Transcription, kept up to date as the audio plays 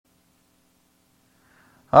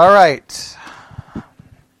All right.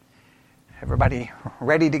 Everybody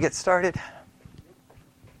ready to get started?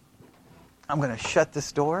 I'm going to shut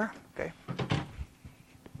this door. Okay.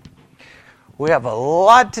 We have a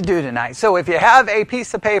lot to do tonight. So if you have a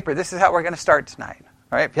piece of paper, this is how we're going to start tonight.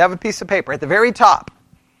 All right. If you have a piece of paper at the very top,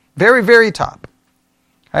 very, very top,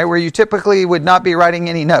 all right, where you typically would not be writing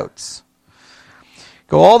any notes,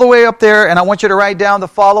 go all the way up there, and I want you to write down the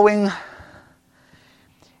following.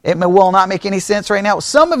 It will not make any sense right now.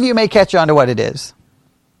 Some of you may catch on to what it is.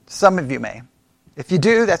 Some of you may. If you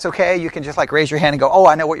do, that's okay. You can just raise your hand and go, oh,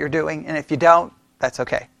 I know what you're doing. And if you don't, that's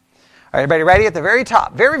okay. All right, everybody ready? At the very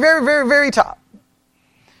top, very, very, very, very top,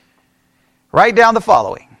 write down the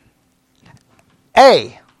following.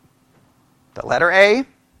 A, the letter A,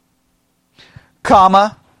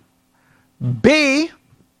 comma, B,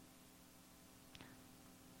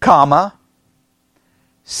 comma,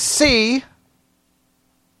 C,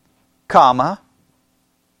 comma,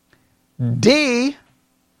 D,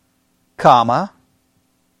 comma,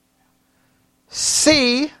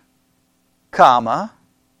 C, comma,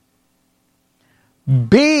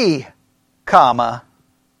 B, comma,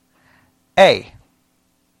 A.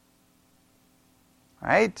 All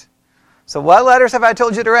right? So what letters have I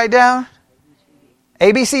told you to write down?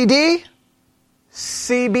 A, B, C, D,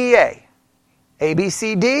 C, B, A. A, B,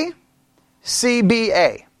 C, D, C, B,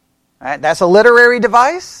 A. All right? That's a literary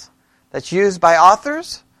device that's used by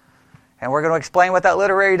authors. And we're going to explain what that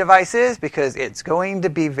literary device is because it's going to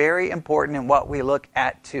be very important in what we look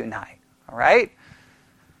at tonight. All right?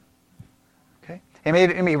 Okay.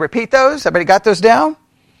 Let me repeat those. Everybody got those down?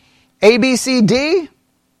 A, B, C, D,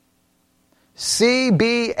 C,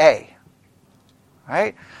 B, A. All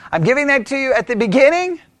right? I'm giving that to you at the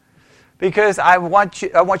beginning because I want you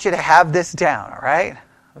to have this down. All right?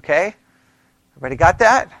 Okay? Everybody got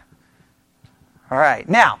that? All right.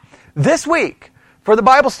 Now, this week, for the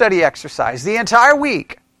Bible study exercise, the entire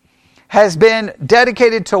week has been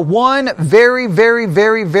dedicated to one very, very,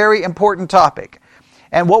 very, very important topic.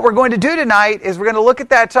 And what we're going to do tonight is we're going to look at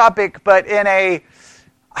that topic, but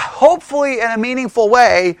hopefully in a meaningful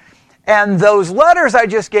way. And those letters I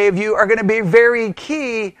just gave you are going to be very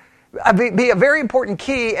key, be a very important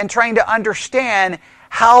key in trying to understand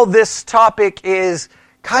how this topic is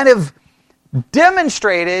kind of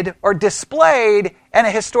demonstrated or displayed in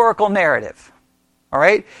a historical narrative. All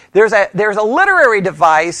right? There's a literary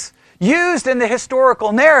device used in the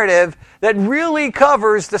historical narrative that really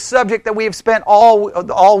covers the subject that we've spent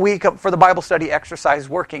all week for the Bible study exercise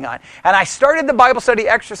working on. And I started the Bible study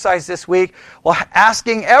exercise this week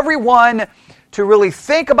asking everyone to really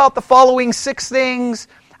think about the following 6 things.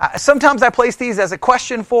 Sometimes I place these as a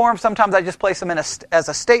question form. Sometimes I just place them as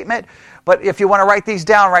a statement. But if you want to write these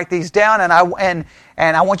down, And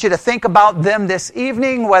I want you to think about them this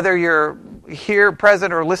evening, whether you're here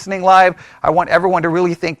present or listening live. I want everyone to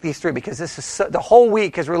really think these through because the whole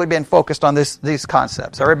week has really been focused on these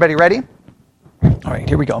concepts. Everybody ready? All right,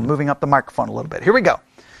 here we go. I'm moving up the microphone a little bit. Here we go.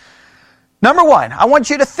 Number 1, I want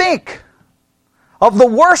you to think of the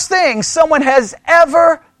worst thing someone has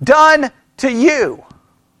ever done to you.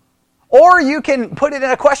 Or you can put it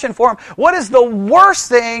in a question form. What is the worst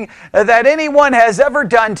thing that anyone has ever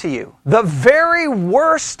done to you? The very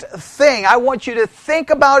worst thing. I want you to think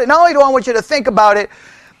about it. Not only do I want you to think about it,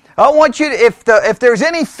 I want you to, if there's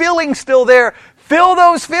any feeling still there, feel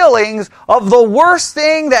those feelings of the worst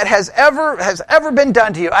thing that has ever been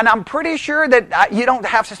done to you. And I'm pretty sure that you don't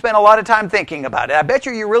have to spend a lot of time thinking about it. I bet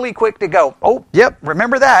you're really quick to go, oh, yep,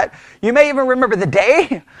 remember that. You may even remember the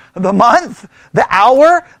day, the month, the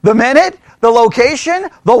hour, the minute, the location,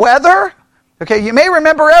 the weather. Okay, you may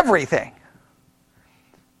remember everything.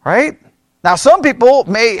 Right? Now, some people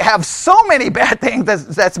may have so many bad things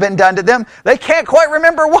that's been done to them, they can't quite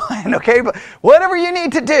remember one. Okay, but whatever you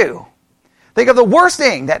need to do, think of the worst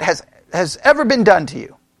thing that has ever been done to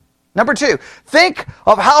you. Number 2, think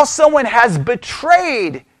of how someone has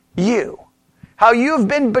betrayed you. How you've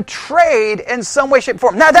been betrayed in some way, shape, or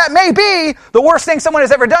form. Now, that may be the worst thing someone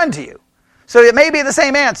has ever done to you. So it may be the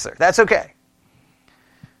same answer. That's okay.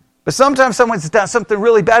 But sometimes someone's done something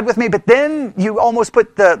really bad with me, but then you almost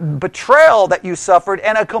put the betrayal that you suffered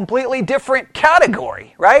in a completely different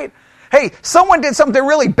category, right? Hey, someone did something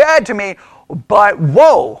really bad to me, but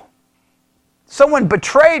whoa, someone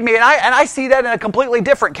betrayed me, and I see that in a completely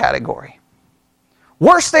different category.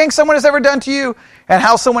 Worst thing someone has ever done to you and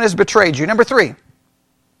how someone has betrayed you. Number 3,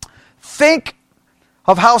 think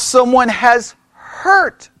of how someone has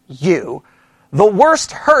hurt you. The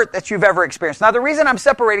worst hurt that you've ever experienced. Now, the reason I'm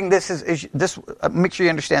separating this is this. Make sure you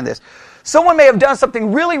understand this. Someone may have done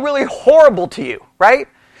something really, really horrible to you, right?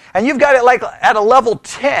 And you've got it like at a level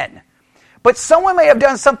 10. But someone may have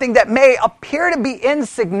done something that may appear to be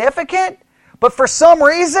insignificant, but for some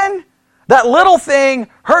reason, that little thing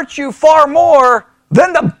hurts you far more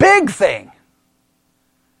than the big thing.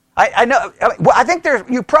 I know. I think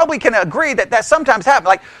you probably can agree that sometimes happens.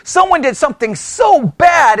 Like someone did something so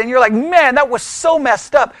bad, and you're like, man, that was so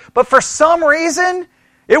messed up. But for some reason,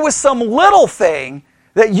 it was some little thing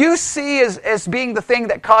that you see as being the thing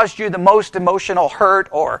that caused you the most emotional hurt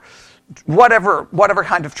or whatever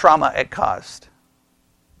kind of trauma it caused.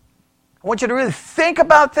 I want you to really think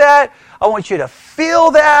about that. I want you to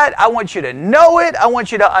feel that. I want you to know it. I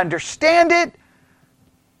want you to understand it.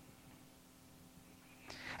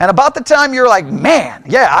 And about the time you're like, man,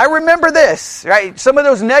 yeah, I remember this, right? Some of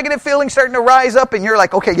those negative feelings starting to rise up, and you're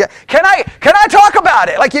like, okay, yeah, can I talk about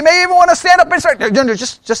it? Like you may even want to stand up and start,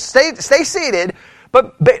 just stay seated,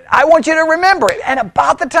 but I want you to remember it. And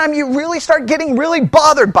about the time you really start getting really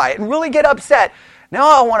bothered by it and really get upset, now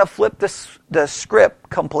I want to flip the script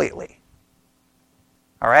completely.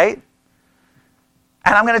 All right?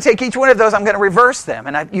 And I'm going to take each one of those, I'm going to reverse them,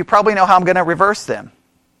 and you probably know how I'm going to reverse them.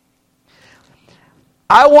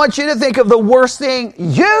 I want you to think of the worst thing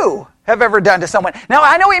you have ever done to someone. Now,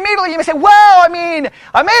 I know immediately you may say, well, I mean,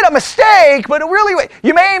 I made a mistake, but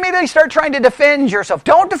you may immediately start trying to defend yourself.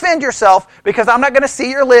 Don't defend yourself, because I'm not going to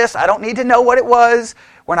see your list. I don't need to know what it was.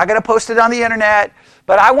 We're not going to post it on the internet.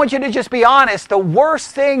 But I want you to just be honest. The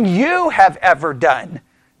worst thing you have ever done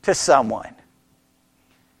to someone.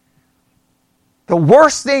 The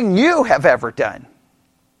worst thing you have ever done.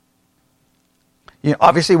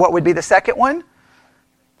 Obviously, what would be the second one?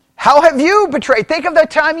 How have you betrayed? Think of the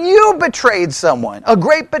time you betrayed someone. A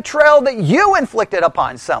great betrayal that you inflicted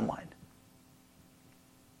upon someone.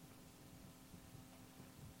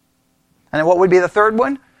 And then what would be the third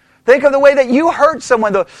one? Think of the way that you hurt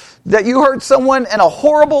someone, that you hurt someone in a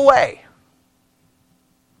horrible way.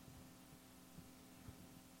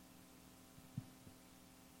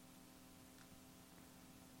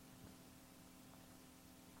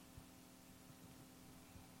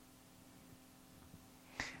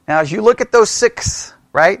 Now, as you look at those 6,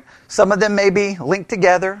 right, some of them may be linked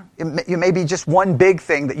together. You may be just one big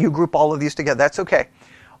thing that you group all of these together. That's okay.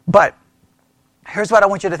 But here's what I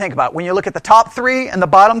want you to think about. When you look at the top 3 and the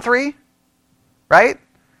bottom 3, right?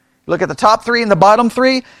 Look at the top 3 and the bottom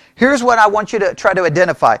 3. Here's what I want you to try to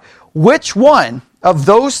identify. Which one of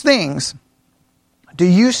those things do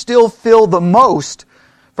you still feel the most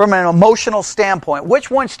from an emotional standpoint?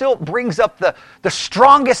 Which one still brings up the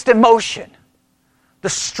strongest emotion? The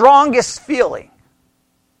strongest feeling.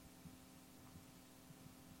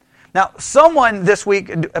 Now, someone this week,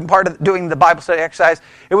 and part of doing the Bible study exercise,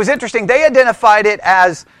 it was interesting. They identified it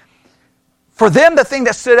as, for them, the thing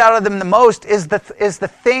that stood out of them the most is the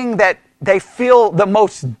thing that they feel the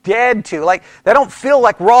most dead to. Like, they don't feel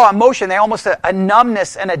like raw emotion. They almost, a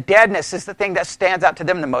numbness and a deadness is the thing that stands out to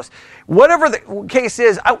them the most. Whatever the case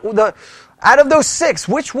is, out of those 6,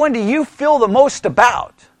 which one do you feel the most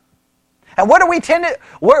about? And where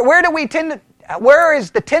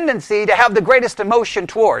is the tendency to have the greatest emotion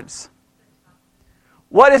towards?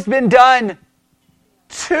 What has been done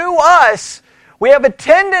to us. We have a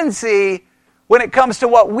tendency, when it comes to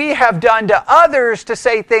what we have done to others, to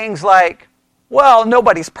say things like, well,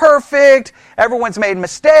 nobody's perfect, everyone's made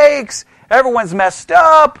mistakes, everyone's messed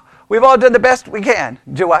up, we've all done the best we can.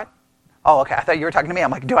 Do what? Oh, okay. I thought you were talking to me.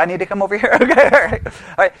 I'm like, do I need to come over here? Okay,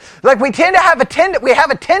 all right. Like we tend to have a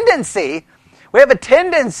tendency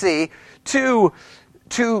to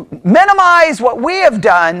minimize what we have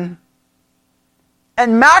done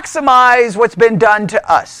and maximize what's been done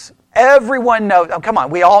to us. Everyone knows. Oh, come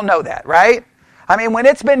on, we all know that, right? I mean, when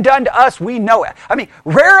it's been done to us, we know it. I mean,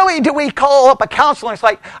 rarely do we call up a counselor and it's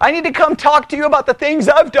like, I need to come talk to you about the things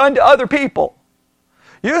I've done to other people.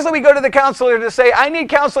 Usually we go to the counselor to say, I need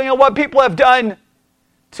counseling on what people have done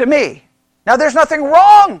to me. Now, there's nothing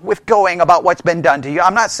wrong with going about what's been done to you.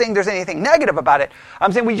 I'm not saying there's anything negative about it.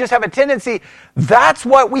 I'm saying we just have a tendency, that's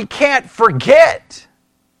what we can't forget.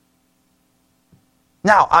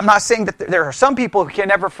 Now, I'm not saying that there are some people who can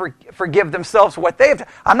never forgive themselves what they've done.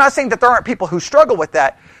 I'm not saying that there aren't people who struggle with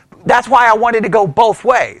that. That's why I wanted to go both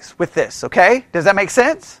ways with this, okay? Does that make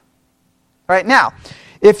sense? All right, now,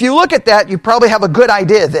 if you look at that, you probably have a good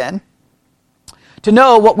idea then to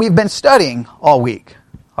know what we've been studying all week,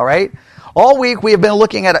 all right? All week we have been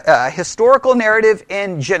looking at a historical narrative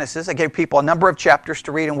in Genesis. I gave people a number of chapters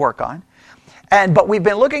to read and work on. But we've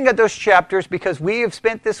been looking at those chapters because we have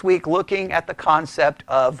spent this week looking at the concept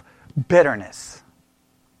of bitterness.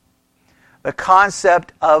 the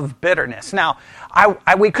concept of bitterness. Now,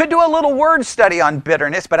 we could do a little word study on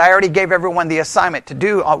bitterness, but I already gave everyone the assignment to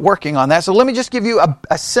do working on that. So let me just give you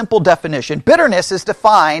a simple definition. Bitterness is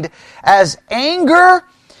defined as anger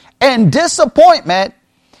and disappointment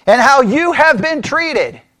in how you have been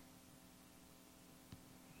treated.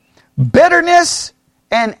 Bitterness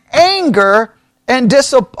and anger and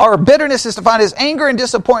bitterness is defined as anger and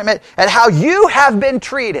disappointment at how you have been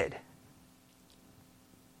treated.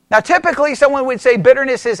 Now, typically, someone would say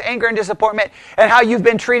bitterness is anger and disappointment and how you've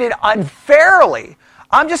been treated unfairly.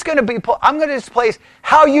 I'm going to displace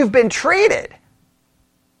how you've been treated.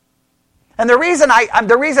 And the reason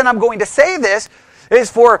I'm going to say this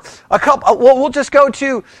is for a couple. Well, we'll just go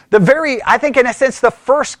to I think in a sense, the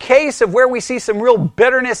first case of where we see some real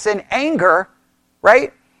bitterness and anger,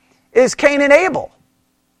 right, is Cain and Abel.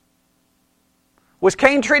 Was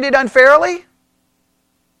Cain treated unfairly?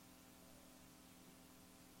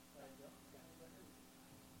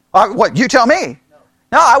 What, you tell me.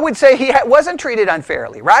 No, I would say he wasn't treated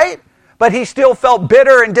unfairly, right? But he still felt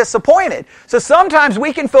bitter and disappointed. So sometimes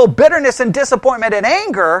we can feel bitterness and disappointment and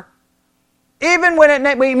anger even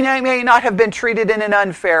when we may not have been treated in an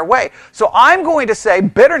unfair way. So I'm going to say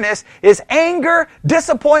bitterness is anger,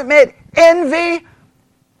 disappointment, envy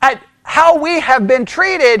at how we have been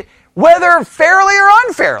treated, whether fairly or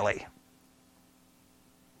unfairly.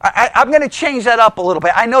 I'm going to change that up a little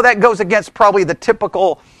bit. I know that goes against probably the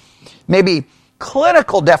typical, maybe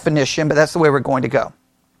clinical definition, but that's the way we're going to go.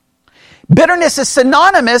 Bitterness is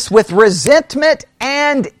synonymous with resentment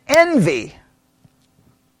and envy.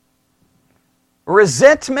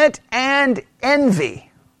 Resentment and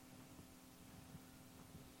envy.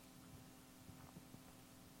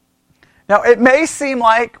 Now, it may seem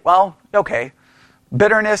like, well, okay,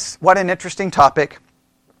 bitterness, what an interesting topic.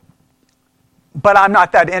 But I'm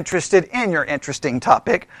not that interested in your interesting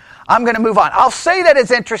topic. I'm going to move on. I'll say that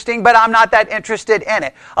it's interesting, but I'm not that interested in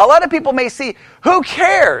it. A lot of people may see, who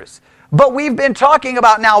cares? But we've been talking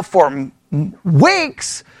about now for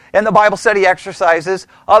weeks in the Bible study exercises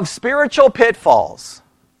of spiritual pitfalls.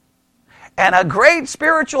 And a great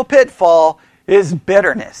spiritual pitfall is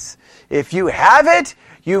bitterness. If you have it,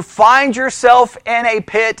 you find yourself in a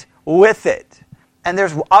pit with it. And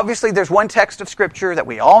there's one text of Scripture that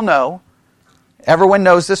we all know. Everyone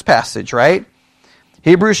knows this passage, right?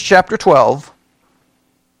 Hebrews chapter 12.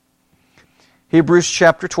 Hebrews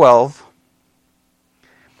chapter 12.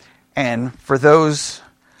 And for those,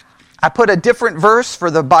 I put a different verse for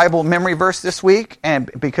the Bible memory verse this week, and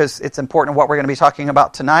because it's important what we're going to be talking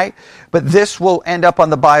about tonight. But this will end up on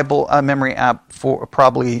the Bible memory app for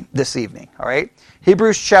probably this evening. All right?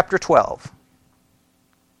 Hebrews chapter 12.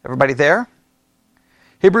 Everybody there?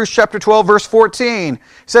 Hebrews chapter 12, verse 14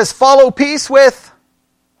 says, "Follow peace with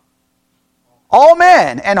all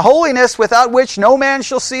men, and holiness, without which no man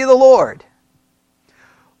shall see the Lord.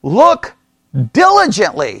 Look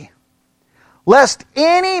diligently, lest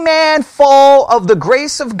any man fall of the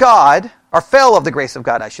grace of God," or fell of the grace of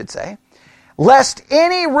God, I should say, "lest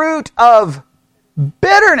any root of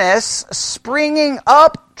bitterness springing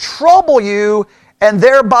up trouble you, and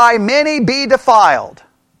thereby many be defiled."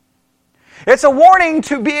 It's a warning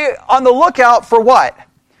to be on the lookout for what?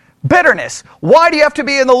 Bitterness. Why do you have to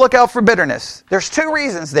be on the lookout for bitterness? There's two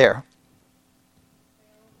reasons there.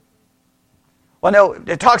 Well, no,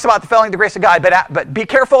 it talks about the failing of the grace of God, but be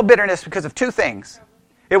careful of bitterness because of two things.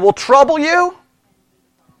 It will trouble you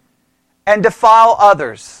and defile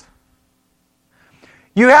others.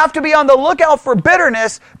 You have to be on the lookout for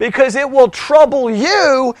bitterness because it will trouble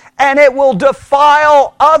you and it will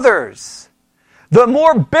defile others. The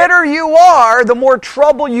more bitter you are, the more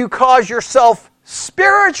trouble you cause yourself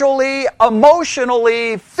spiritually,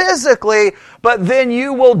 emotionally, physically, but then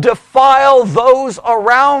you will defile those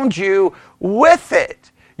around you with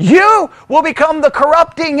it. You will become the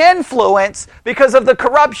corrupting influence because of the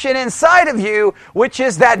corruption inside of you, which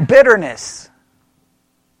is that bitterness.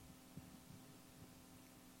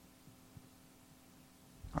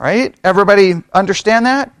 All right? Everybody understand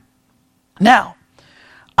that? Now,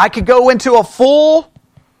 I could go into a full-blown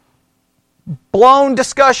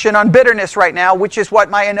discussion on bitterness right now, which is what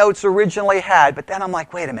my notes originally had. But then I'm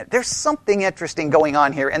like, wait a minute. There's something interesting going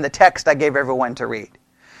on here in the text I gave everyone to read.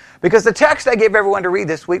 Because the text I gave everyone to read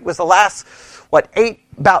this week was the last,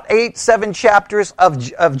 7 chapters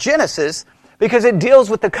of Genesis, because it deals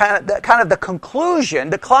with the conclusion,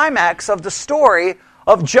 the climax of the story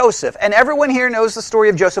of Joseph. And everyone here knows the story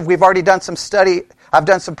of Joseph. We've already done some study. I've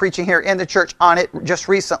done some preaching here in the church on it just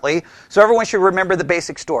recently. So everyone should remember the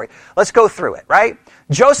basic story. Let's go through it, right?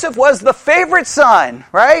 Joseph was the favorite son,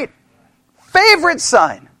 right? Favorite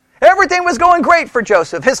son. Everything was going great for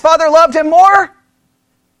Joseph. His father loved him more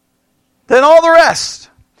than all the rest.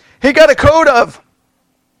 He got a coat of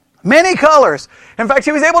many colors. In fact,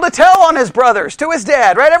 he was able to tell on his brothers, to his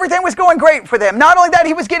dad, right? Everything was going great for them. Not only that,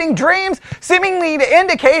 he was getting dreams seemingly to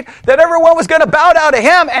indicate that everyone was going to bow down to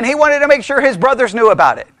him, and he wanted to make sure his brothers knew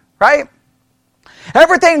about it, right?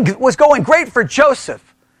 Everything was going great for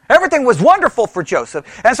Joseph. Everything was wonderful for Joseph.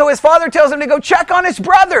 And so his father tells him to go check on his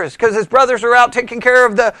brothers, because his brothers are out taking care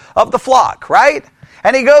of the flock, right?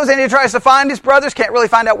 And he goes and he tries to find his brothers, can't really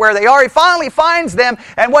find out where they are. He finally finds them,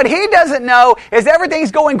 and what he doesn't know is everything's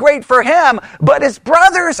going great for him, but his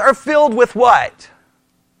brothers are filled with what?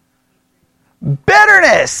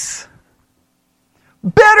 Bitterness.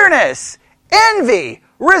 Bitterness, envy,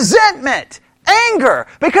 resentment, anger,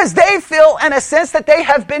 because they feel in a sense that they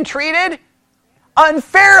have been treated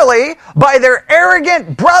unfairly by their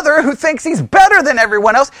arrogant brother who thinks he's better than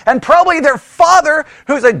everyone else, and probably their father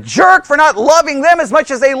who's a jerk for not loving them as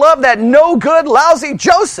much as they love that no good, lousy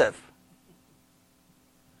Joseph.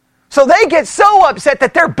 So they get so upset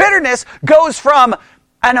that their bitterness goes from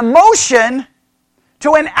an emotion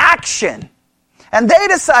to an action. And they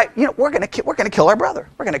decide, we're going to kill our brother.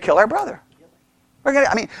 We're going to kill our brother.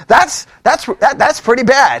 That's pretty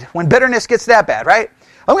bad when bitterness gets that bad, right?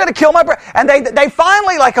 I'm going to kill my brother. And they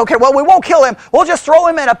finally okay, well, we won't kill him. We'll just throw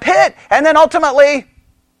him in a pit and then ultimately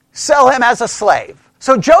sell him as a slave.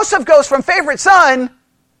 So Joseph goes from favorite son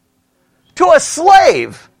to a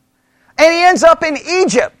slave. And he ends up in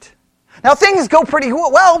Egypt. Now things go pretty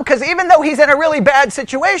well because even though he's in a really bad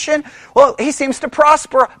situation, well, he seems to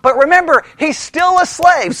prosper. But remember, he's still a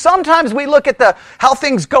slave. Sometimes we look at how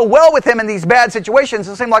things go well with him in these bad situations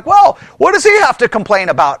and seem like, well, what does he have to complain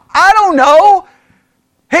about? I don't know.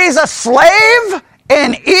 He's a slave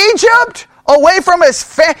in Egypt, away from his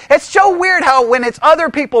family. It's so weird how when it's other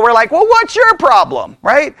people, we're like, well, what's your problem,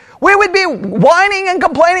 right? We would be whining and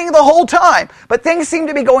complaining the whole time. But things seem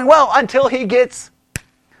to be going well until he gets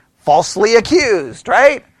falsely accused,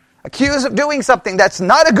 right? Accused of doing something that's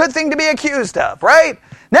not a good thing to be accused of, right?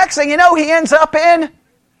 Next thing you know, he ends up in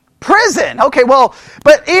prison. Okay, well,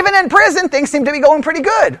 but even in prison, things seem to be going pretty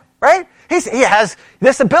good, right? He has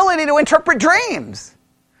this ability to interpret dreams.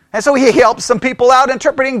 And so he helps some people out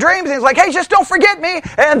interpreting dreams. And he's like, hey, just don't forget me.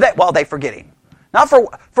 And they forget him. Not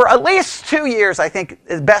for at least 2 years, I think,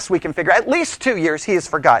 is best we can figure. At least 2 years, he is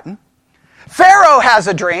forgotten. Pharaoh has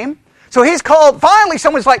a dream. So he's called, finally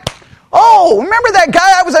someone's like, oh, remember that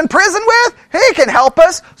guy I was in prison with? He can help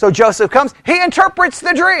us. So Joseph comes. He interprets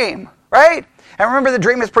the dream, right? And remember, the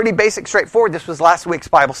dream is pretty basic, straightforward. This was last week's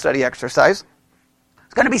Bible study exercise.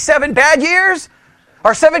 It's going to be 7 bad years,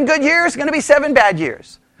 or 7 good years. It's going to be 7 bad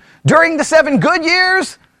years. During the 7 good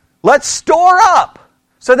years, let's store up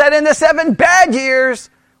so that in the 7 bad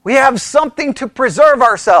years, we have something to preserve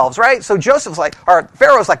ourselves, right? So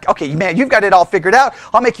Pharaoh's like, okay, man, you've got it all figured out.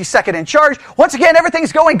 I'll make you second in charge. Once again,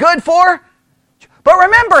 everything's going good but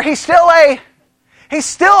remember, he's still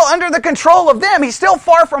under the control of them. He's still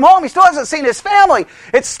far from home. He still hasn't seen his family.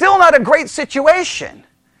 It's still not a great situation.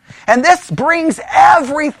 And this brings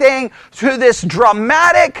everything to this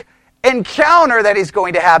dramatic encounter that he's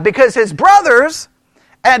going to have, because his brothers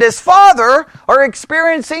and his father are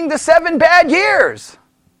experiencing the 7 bad years.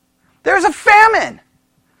 There's a famine.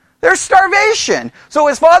 There's starvation. So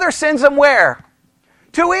his father sends him where?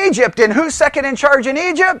 To Egypt. And who's second in charge in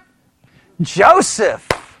Egypt? Joseph.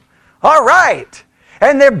 All right.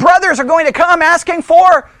 And their brothers are going to come asking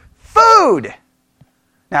for food.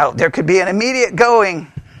 Now, there could be an immediate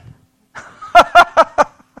going.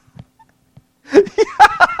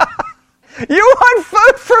 You want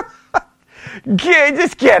food from...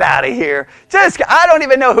 Just get out of here. I don't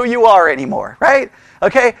even know who you are anymore, right?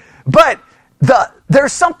 Okay? But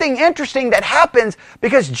there's something interesting that happens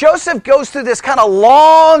because Joseph goes through this kind of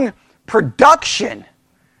long production,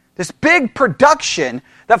 this big production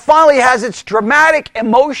that finally has its dramatic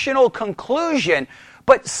emotional conclusion.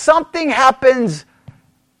 But something happens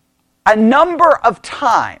a number of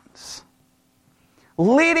times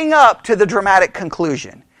leading up to the dramatic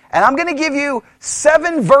conclusion. And I'm going to give you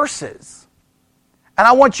 7 verses. And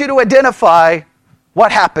I want you to identify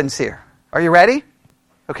what happens here. Are you ready?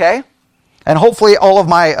 Okay? And hopefully all of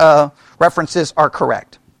my references are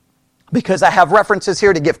correct. Because I have references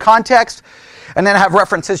here to give context. And then I have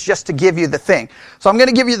references just to give you the thing. So I'm going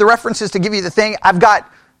to give you the references to give you the thing. I've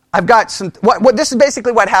got some... This is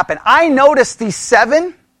basically what happened. I noticed these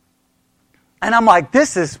 7. And I'm like,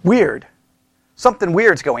 this is weird. Something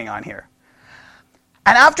weird's going on here.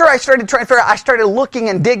 And after I started trying to figure out, I started looking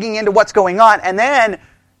and digging into what's going on. And then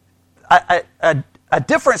a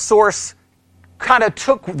different source kind of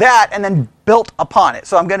took that and then built upon it.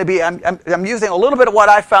 So I'm using a little bit of what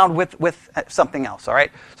I found with something else, all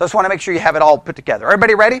right? So I just want to make sure you have it all put together.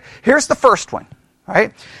 Everybody ready? Here's the first one, all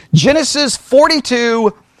right? Genesis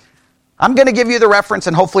 42, I'm going to give you the reference,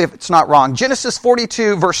 and hopefully if it's not wrong. Genesis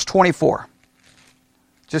 42, verse 24.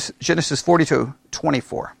 Just Genesis 42,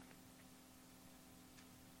 24.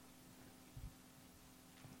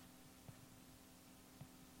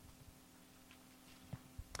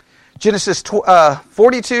 Genesis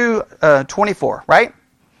 42, 24, right?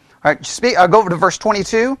 All right, I'll go over to verse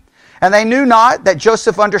 22. And they knew not that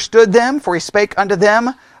Joseph understood them, for he spake unto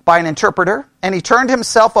them by an interpreter. And he turned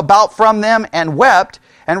himself about from them and wept,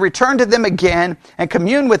 and returned to them again, and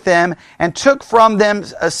communed with them, and took from them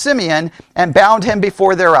Simeon, and bound him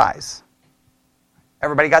before their eyes.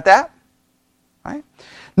 Everybody got that? All right.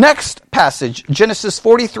 Next passage, Genesis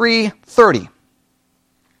 43, 30.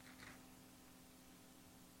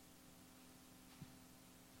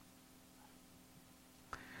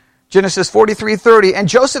 Genesis 43:30, and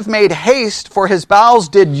Joseph made haste, for his bowels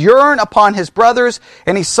did yearn upon his brothers,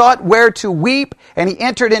 and he sought where to weep, and he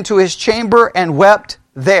entered into his chamber and wept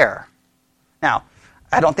there. Now,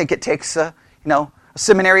 I don't think it takes a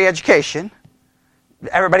seminary education.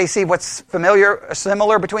 Everybody see what's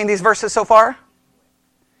similar between these verses so far?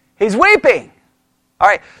 He's weeping. All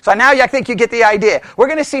right, so now I think you get the idea. We're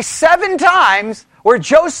going to see 7 times where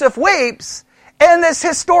Joseph weeps in this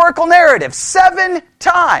historical narrative. 7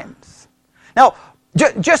 times. Now,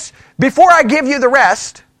 just before I give you the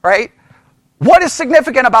rest, right, what is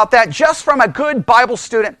significant about that just from a good Bible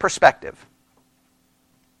student perspective?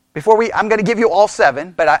 I'm going to give you all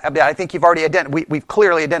 7, but I think you've already we've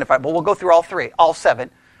clearly identified, but we'll go through all 3, all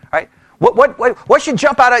 7, right? What should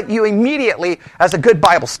jump out at you immediately as a good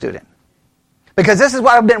Bible student? Because this is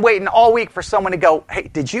what I've been waiting all week for someone to go, hey,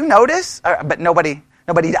 did you notice? But nobody,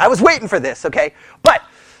 I was waiting for this, okay? But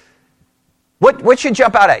what should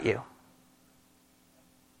jump out at you?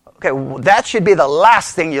 Okay, well, that should be the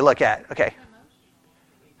last thing you look at, okay?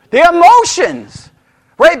 The emotions,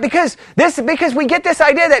 right? Because we get this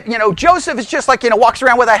idea that, Joseph is just like, walks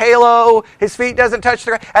around with a halo, his feet doesn't touch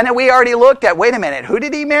the ground, and then we already looked at, wait a minute, who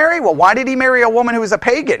did he marry? Well, why did he marry a woman who was a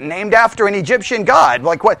pagan, named after an Egyptian god?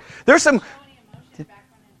 Like what? There's some...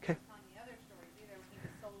 Okay.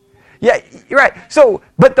 Yeah, you're right. So,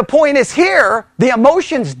 but the point is here, the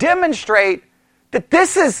emotions demonstrate that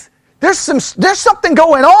there's something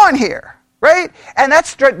going on here, right? And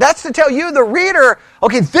that's to tell you, the reader,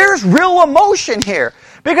 okay, there's real emotion here.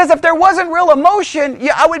 Because if there wasn't real emotion,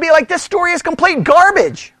 I would be like, this story is complete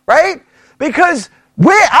garbage, right? Because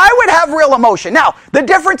I would have real emotion. Now, the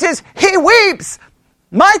difference is he weeps.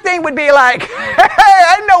 My thing would be like, hey,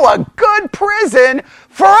 I know a good prison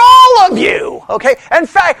for all of you, okay? In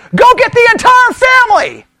fact, go get the entire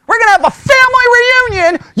family. We're going to have a family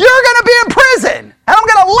reunion. You're going to be in prison. And I'm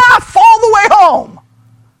going to laugh all the way home.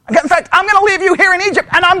 In fact, I'm going to leave you here in Egypt,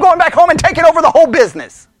 and I'm going back home and taking over the whole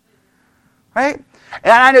business. Right?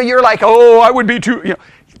 And I know you're like, oh, I would be too,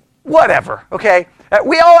 whatever, okay?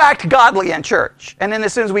 We all act godly in church. And then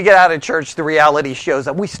as soon as we get out of church, the reality shows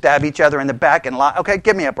up. We stab each other in the back and lie. Okay,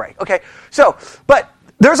 give me a break. Okay, so, but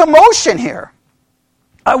there's emotion here.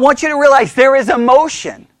 I want you to realize there is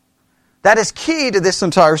emotion. That is key to this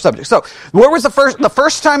entire subject. So, where was the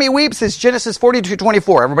first time he weeps is Genesis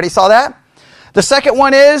 42:24. Everybody saw that? The second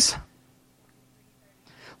one is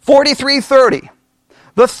 43:30.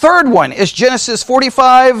 The third one is Genesis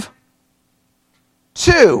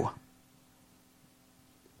 45:2.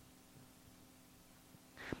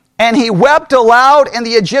 And he wept aloud, and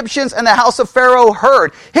the Egyptians and the house of Pharaoh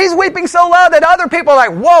heard. He's weeping so loud that other people are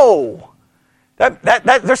like, whoa.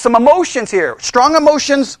 There's some emotions here. Strong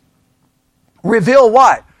emotions reveal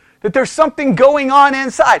what? That there's something going on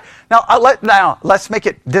inside. Now, let's make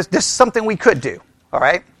it, this is something we could do, all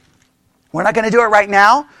right? We're not going to do it right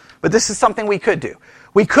now, but this is something we could do.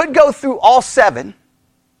 We could go through all 7,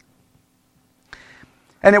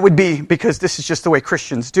 and it would be, because this is just the way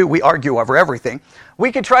Christians do, we argue over everything.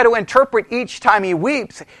 We could try to interpret each time he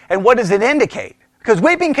weeps, and what does it indicate? Because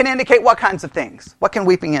weeping can indicate what kinds of things? What can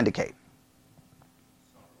weeping indicate?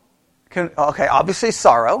 Obviously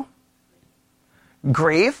sorrow.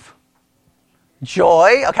 Grief,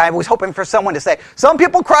 joy. Okay, I was hoping for someone to say, some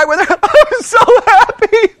people cry when they're, I'm so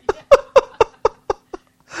happy.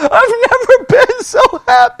 I've never been so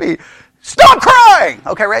happy. Stop crying.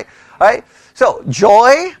 Okay, right? All right. So,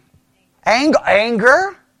 joy,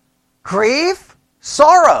 anger, grief,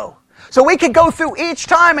 sorrow. So we could go through each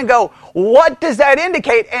time and go, what does that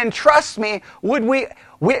indicate? And trust me,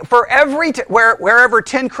 for wherever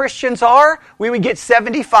 10 Christians are, we would get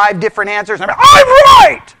 75 different answers. I'm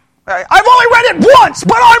right! Right? I've only read it once,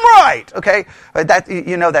 but I'm right. Okay,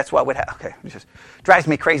 that's what would happen. Okay, it just drives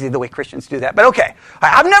me crazy the way Christians do that. But okay,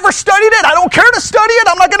 I've never studied it. I don't care to study it.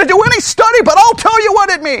 I'm not going to do any study, but I'll tell you what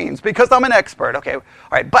it means because I'm an expert. Okay, all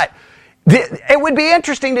right, but it would be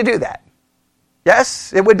interesting to do that.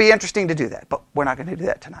 Yes, it would be interesting to do that, but we're not going to do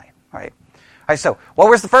that tonight. All right. All right. So, what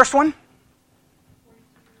was the first one?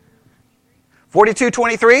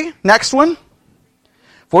 42:23. Next one.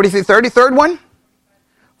 43:30. Third one.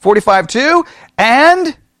 45:2.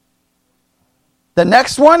 And the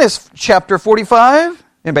next one is chapter 45.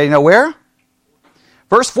 Anybody know where?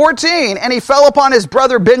 Verse 14. And he fell upon his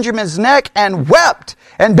brother Benjamin's neck and wept.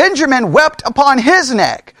 And Benjamin wept upon his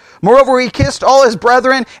neck. Moreover, he kissed all his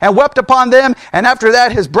brethren and wept upon them. And after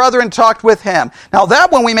that, his brethren talked with him. Now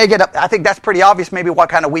that one we may get up. I think that's pretty obvious maybe what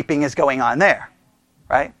kind of weeping is going on there.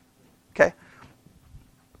 Right? Okay.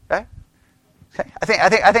 Okay.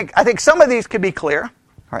 I think some of these could be clear.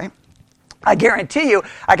 Right? I guarantee you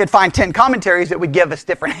I could find 10 commentaries that would give us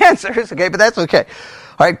different answers. Okay, but that's okay.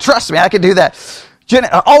 All right, trust me, I could do that.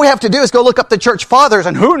 All we have to do is go look up the church fathers,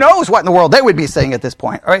 and who knows what in the world they would be saying at this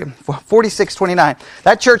point. All right, 46:29.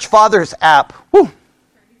 That church fathers app,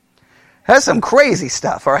 has some crazy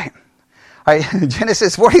stuff. All right,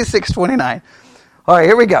 Genesis 46:29. All right,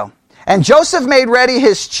 here we go. And Joseph made ready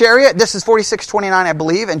his chariot. This is 46:29, I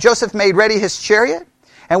believe. And Joseph made ready his chariot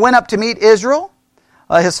and went up to meet Israel,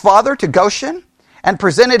 his father, to Goshen, and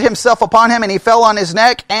presented himself upon him, and he fell on his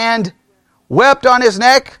neck and wept on his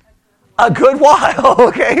neck a good while,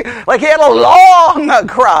 okay? Like he had a long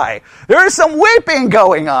cry. There's some weeping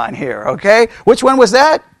going on here, okay? Which one was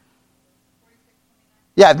that?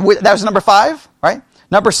 Yeah, that was number 5, right?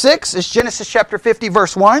 Number 6 is Genesis chapter 50,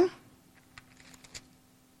 verse 1.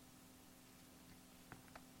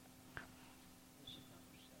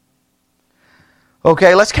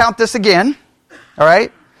 Okay, let's count this again, all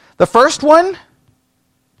right? The first one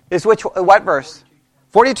is what verse?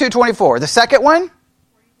 42:24. The second one?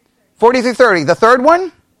 40-30. The third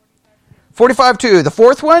one? 45:2. The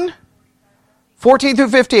fourth one?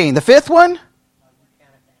 14-15. The fifth one?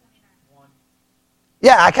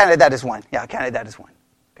 Yeah, I counted that as one. Okay,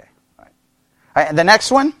 all right. And the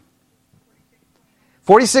next one?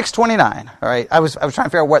 46:29. All right. I was trying to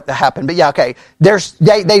figure out what happened, but yeah, okay.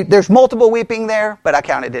 There's multiple weeping there, but I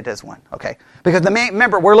counted it as one. Okay, because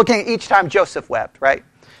remember we're looking at each time Joseph wept, right?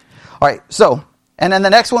 All right. So, and then the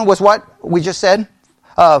next one was what we just said.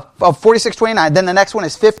 46:29. Then the next one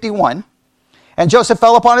is 51. And Joseph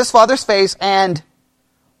fell upon his father's face and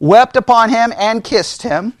wept upon him and kissed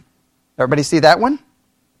him. Everybody see that one?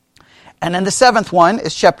 And then the seventh one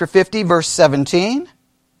is chapter 50, verse 17.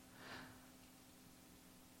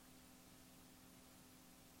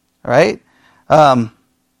 All right. I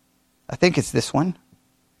think it's this one.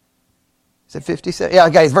 Is it 57? Yeah,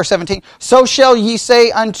 guys, verse 17. So shall ye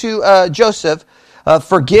say unto Joseph,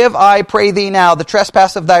 forgive, I pray thee now, the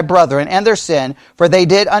trespass of thy brethren and their sin, for they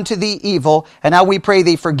did unto thee evil. And now we pray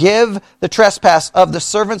thee, forgive the trespass of the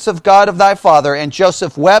servants of God of thy father. And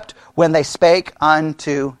Joseph wept when they spake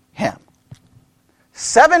unto him.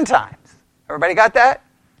 7 times. Everybody got that?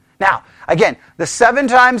 Now, again, the 7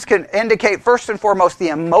 times can indicate, first and foremost, the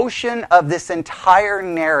emotion of this entire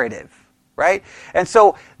narrative. Right? And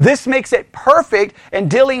so this makes it perfect in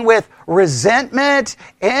dealing with resentment,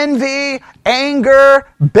 envy, anger,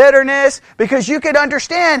 bitterness, because you could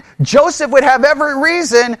understand Joseph would have every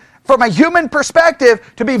reason from a human perspective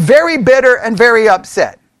to be very bitter and very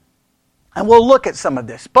upset. And we'll look at some of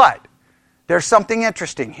this, but there's something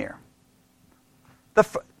interesting here.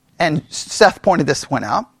 And Seth pointed this one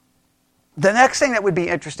out. The next thing that would be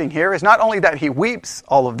interesting here is not only that he weeps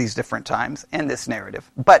all of these different times in this narrative,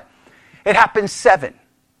 but it happens 7.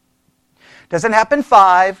 Doesn't happen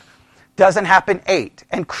 5. Doesn't happen 8.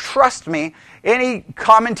 And trust me, any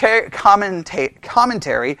commentary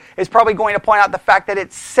is probably going to point out the fact that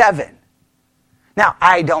it's 7. Now,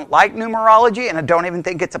 I don't like numerology, and I don't even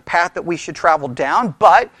think it's a path that we should travel down,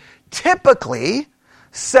 but typically,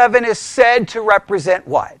 7 is said to represent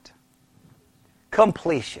what?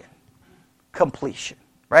 Completion. Completion,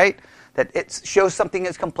 right? That it shows something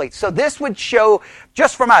is complete. So this would show,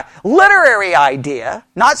 just from a literary idea,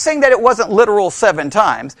 not saying that it wasn't literal 7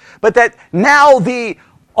 times, but that now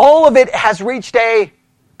all of it has reached a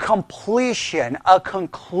completion, a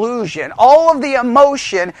conclusion. All of the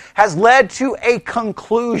emotion has led to a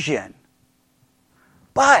conclusion.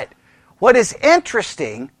 But what is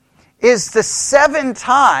interesting is the 7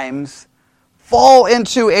 times fall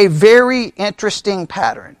into a very interesting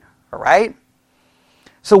pattern, all right?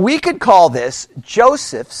 So we could call this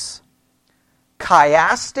Joseph's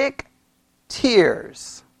chiastic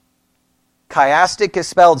tears. Chiastic is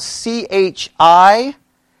spelled Chiastic.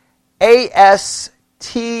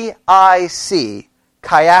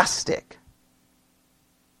 Chiastic.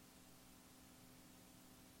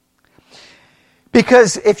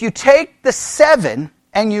 Because if you take the 7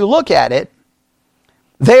 and you look at it,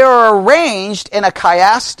 they are arranged in a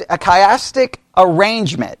chiastic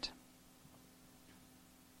arrangement.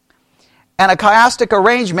 And a chiastic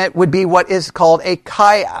arrangement would be what is called a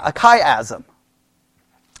chiasm.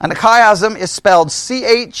 And a chiasm is spelled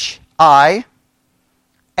Chiasm.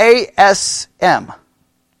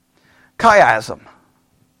 Chiasm.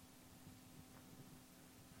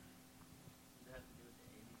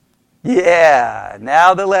 Yeah,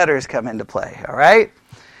 now the letters come into play, all right?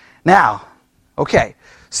 Now, okay,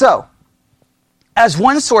 so, as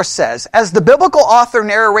one source says, as the biblical author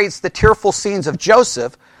narrates the tearful scenes of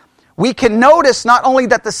Joseph, we can notice not only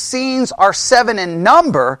that the scenes are 7 in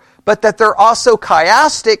number, but that they're also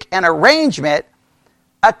chiastic in arrangement,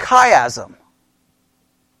 a chiasm.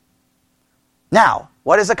 Now,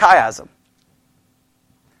 what is a chiasm?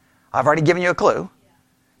 I've already given you a clue.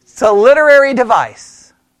 It's a literary device.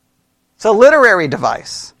 It's a literary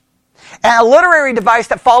device. And a literary device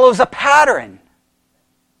that follows a pattern.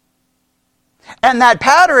 And that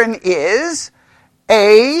pattern is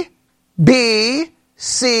A, B,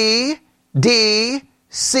 C, D,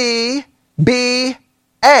 C, B,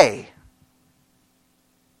 A.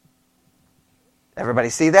 Everybody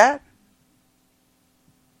see that?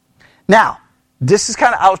 Now, this is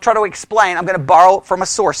I'll try to explain. I'm going to borrow from a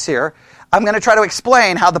source here. I'm going to try to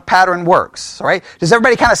explain how the pattern works. All right? Does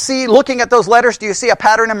everybody kind of see, looking at those letters, do you see a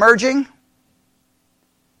pattern emerging?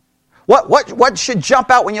 What should jump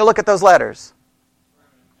out when you look at those letters?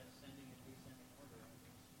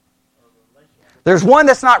 There's one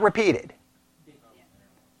that's not repeated.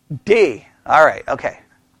 D. All right. Okay.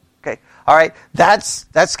 Okay. All right. That's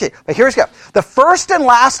key. But here's go. The first and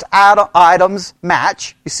last items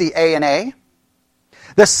match. You see A and A.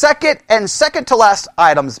 The second to last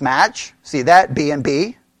items match. See that? B and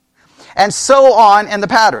B. And so on in the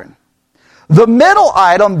pattern. The middle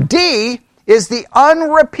item, D, is the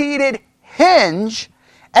unrepeated hinge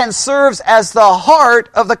and serves as the heart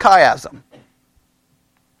of the chiasm.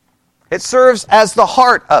 It serves as the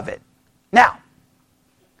heart of it. Now,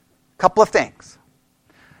 a couple of things.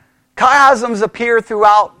 Chiasms appear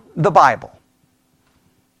throughout the Bible.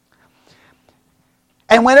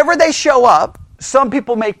 And whenever they show up, some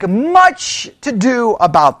people make much to do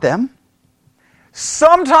about them.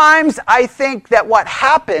 Sometimes I think that what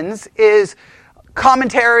happens is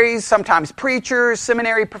commentaries, sometimes preachers,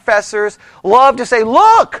 seminary professors love to say,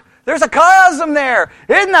 look, there's a chiasm there.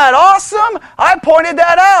 Isn't that awesome? I pointed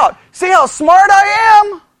that out. See how smart I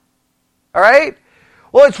am? All right?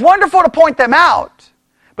 Well, it's wonderful to point them out.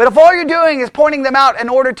 But if all you're doing is pointing them out in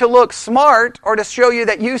order to look smart or to show you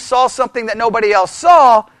that you saw something that nobody else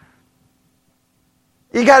saw,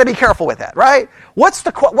 you got to be careful with that, right? What's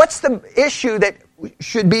the issue that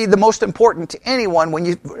should be the most important to anyone when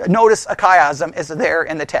you notice a chiasm is there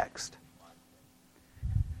in the text?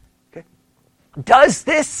 Okay. Does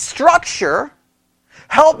this structure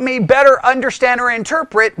help me better understand or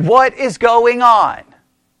interpret what is going on?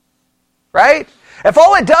 Right? If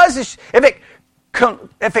all it does is, if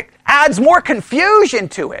it adds more confusion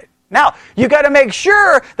to it, now, you got to make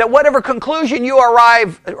sure that whatever conclusion you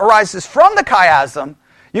arises from the chiasm,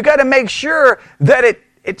 you got to make sure that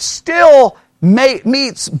it still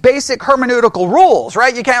meets basic hermeneutical rules,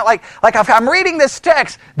 right? You can't like if I'm reading this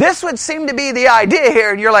text, this would seem to be the idea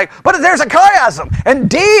here, and you're like, but there's a chiasm, and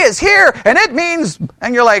D is here, and it means,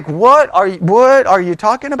 and you're like, what are you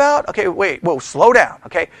talking about? Okay, whoa, slow down,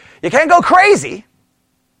 okay? You can't go crazy,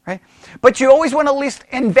 right? But you always want to at least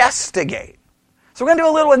investigate. So we're going to do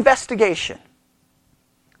a little investigation.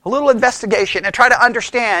 And try to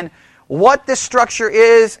understand what this structure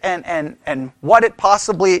is and what it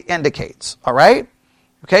possibly indicates. All right?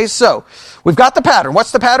 Okay, so we've got the pattern.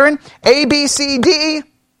 What's the pattern? A, B, C, D,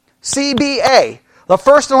 C, B, A. The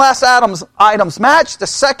first and last items match. The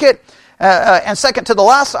second and second to the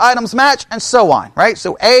last items match, and so on. Right?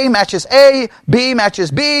 So A matches A, B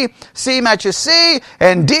matches B, C matches C,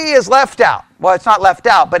 and D is left out. Well, it's not left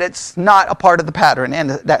out, but it's not a part of the pattern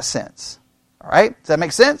in that sense. All right? Does that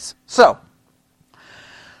make sense? So,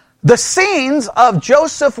 the scenes of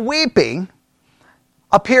Joseph weeping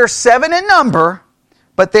appear 7 in number,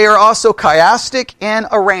 but they are also chiastic in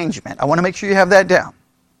arrangement. I want to make sure you have that down.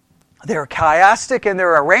 They're chiastic in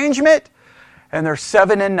their arrangement, and they're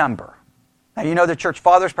 7 in number. Now, you know the church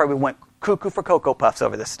fathers probably went cuckoo for Cocoa Puffs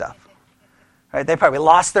over this stuff. Right? They probably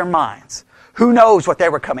lost their minds. Who knows what they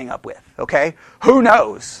were coming up with, okay? Who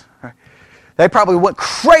knows? They probably went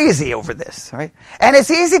crazy over this, right? And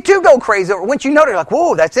it's easy to go crazy over. Once you know it, you're like,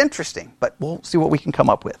 whoa, that's interesting. But we'll see what we can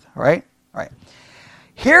come up with, all right? All right.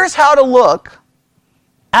 Here's how to look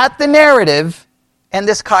at the narrative and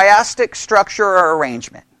this chiastic structure or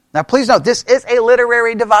arrangement. Now, please note, this is a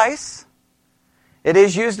literary device. It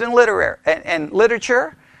is used in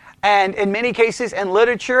literature, and in many cases in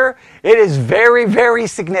literature, it is very, very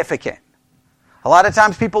significant. A lot of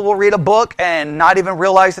times people will read a book and not even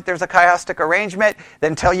realize that there's a chiastic arrangement,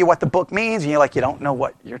 then tell you what the book means, and you're like, you don't know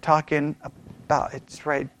what you're talking about. It's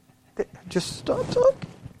right there. Just stop talking.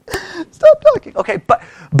 Stop talking. Okay,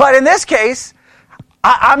 but in this case,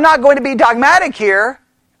 I'm not going to be dogmatic here.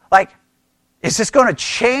 Like, is this going to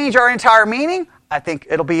change our entire meaning? I think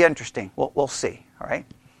it'll be interesting. We'll see, all right?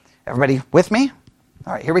 Everybody with me?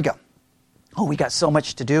 All right, here we go. Oh, we got so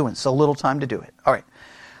much to do and so little time to do it. All right.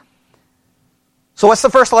 So what's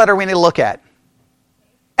the first letter we need to look at?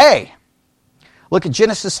 A. Look at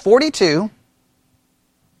Genesis 42,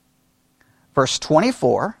 verse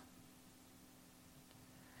 24.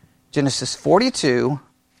 Genesis 42,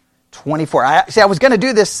 24. I was going to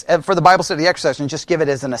do this for the Bible study exercise and just give it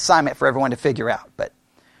as an assignment for everyone to figure out, but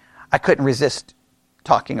I couldn't resist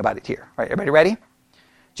talking about it here. All right, everybody ready?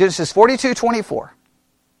 Genesis 42, 24.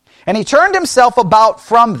 And he turned himself about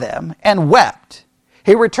from them and wept.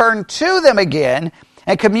 He returned to them again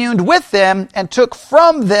and communed with them and took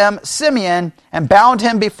from them Simeon and bound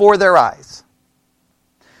him before their eyes.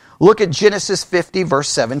 Look at Genesis 50, verse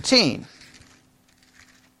 17.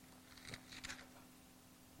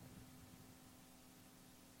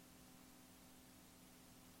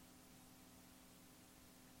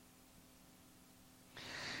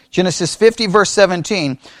 Genesis 50, verse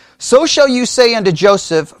 17. So shall you say unto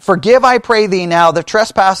Joseph, forgive, I pray thee now, the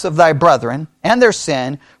trespass of thy brethren and their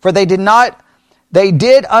sin, for they did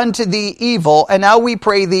unto thee evil, and now we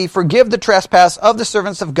pray thee, forgive the trespass of the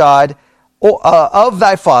servants of God, of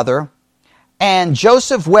thy father. And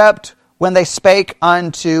Joseph wept when they spake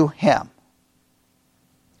unto him.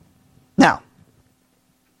 Now,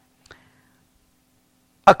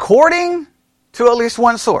 according to at least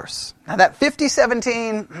one source. Now that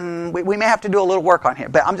 50:17, we may have to do a little work on here,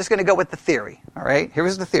 but I'm just going to go with the theory, all right?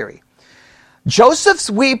 Here's the theory. Joseph's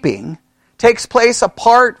weeping takes place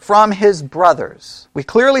apart from his brothers. We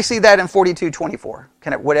clearly see that in 42:24.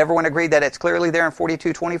 Would everyone agree that it's clearly there in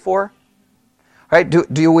 42:24? All right,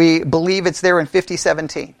 do we believe it's there in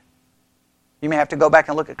 50:17? You may have to go back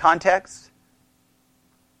and look at context.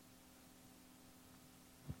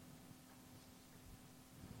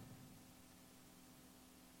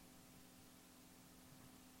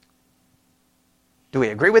 Do we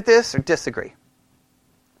agree with this or disagree?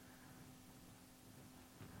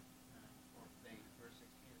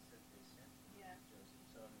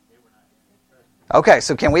 Okay,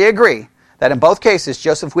 so can we agree that in both cases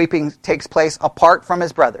Joseph's weeping takes place apart from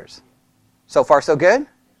his brothers? So far, so good?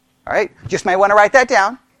 All right, just may want to write that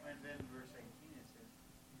down.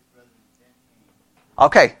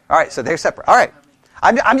 Okay, all right, so they're separate. All right,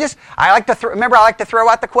 I like to throw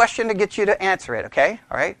out the question to get you to answer it, okay?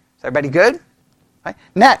 All right, is everybody good? Right.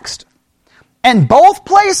 Next, in both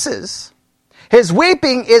places, his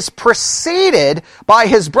weeping is preceded by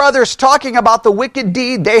his brothers talking about the wicked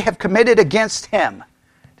deed they have committed against him.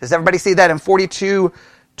 Does everybody see that in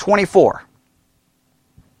 42:24?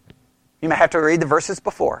 You may have to read the verses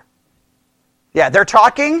before. Yeah, they're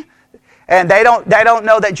talking, and they don't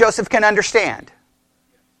know that Joseph can understand.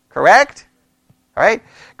 Correct? All right.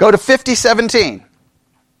 Go to 50:17.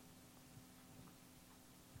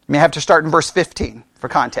 You may have to start in verse 15 for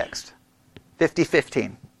context.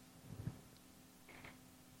 50:15.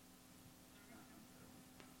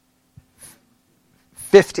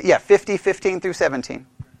 Yeah, 50:15 through 17.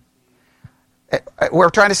 We're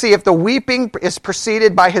trying to see if the weeping is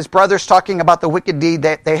preceded by his brothers talking about the wicked deed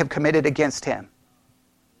that they have committed against him.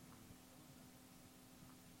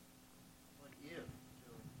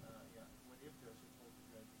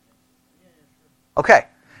 Okay.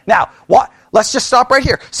 Now, let's just stop right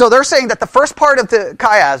here. So they're saying that the first part of the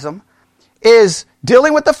chiasm is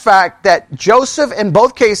dealing with the fact that Joseph, in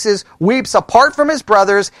both cases, weeps apart from his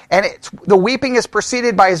brothers, and the weeping is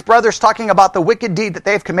preceded by his brothers talking about the wicked deed that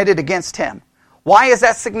they've committed against him. Why is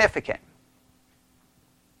that significant?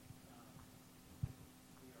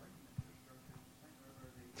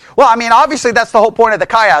 Well, I mean, obviously that's the whole point of the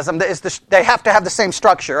chiasm. They have to have the same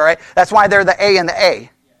structure, right? That's why they're the A and the A.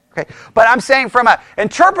 Okay, but I'm saying from an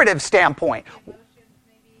interpretive standpoint,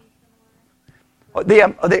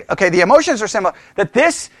 the emotions are similar. That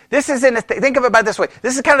this is think of it by this way.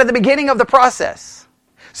 This is kind of the beginning of the process.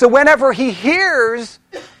 So whenever he hears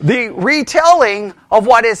the retelling of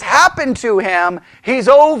what has happened to him, he's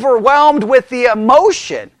overwhelmed with the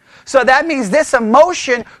emotion. So that means this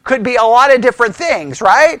emotion could be a lot of different things,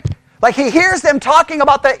 right? Like he hears them talking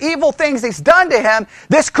about the evil things he's done to him.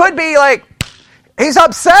 This could be like, he's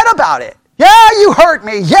upset about it. Yeah, you hurt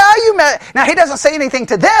me. Yeah, you met. Now, he doesn't say anything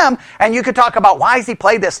to them, and you could talk about why does he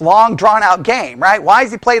play this long, drawn-out game, right? Why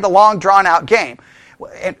does he play the long, drawn-out game?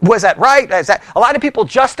 Was that right? Is that, a lot of people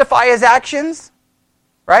justify his actions,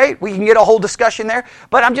 right? We can get a whole discussion there.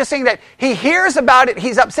 But I'm just saying that he hears about it,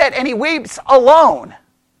 he's upset, and he weeps alone.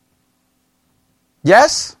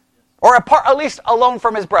 Yes? Or apart, at least alone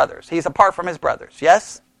from his brothers. He's apart from his brothers.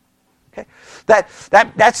 Yes? Okay.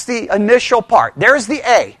 That's the initial part. There's the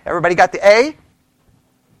A. Everybody got the A?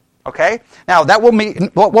 Okay. Now that will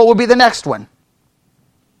mean what will be the next one?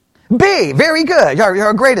 B. Very good.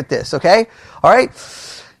 You're great at this. Okay. All right.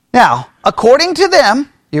 Now, according to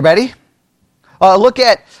them, you ready? Look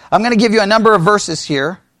at. I'm going to give you a number of verses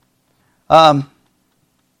here. Go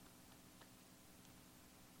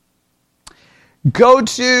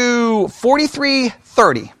to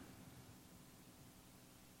 43:30.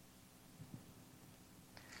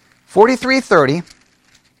 43:30.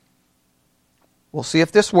 We'll see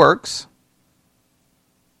if this works.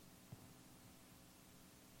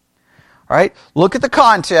 All right, look at the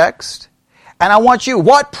context. And I want you,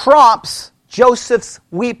 what prompts Joseph's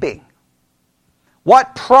weeping?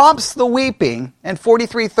 What prompts the weeping in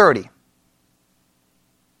 43:30?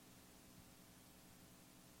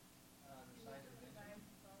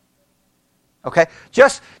 Okay,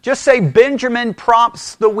 just say Benjamin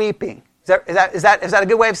prompts the weeping. Is that a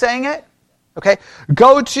good way of saying it? Okay,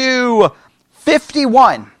 go to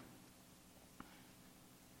 51.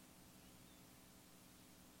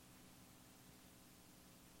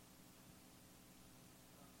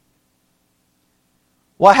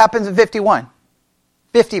 What happens in 51?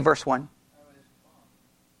 50 verse 1.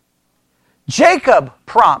 Jacob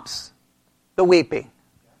prompts the weeping.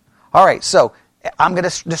 All right, so I'm going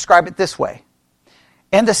to describe it this way.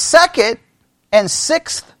 In the second and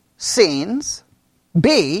sixth scenes,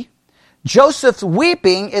 B, Joseph's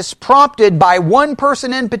weeping is prompted by one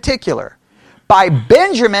person in particular, by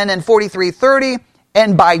Benjamin in 43:30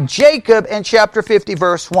 and by Jacob in chapter 50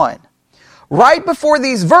 verse 1. Right before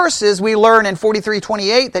these verses, we learn in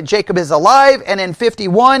 43:28 that Jacob is alive, and in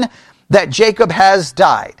 51 that Jacob has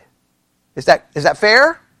died. Is that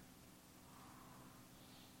fair?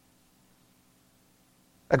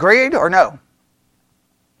 Agreed or no?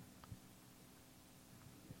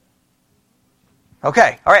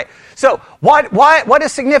 Okay, all right. So what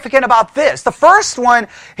is significant about this? The first one,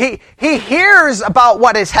 he hears about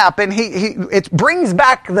what has happened. It brings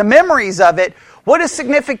back the memories of it. What is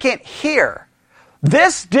significant here?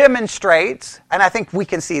 This demonstrates, and I think we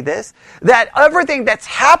can see this, that everything that's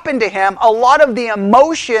happened to him, a lot of the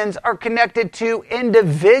emotions are connected to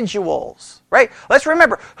individuals, right? Let's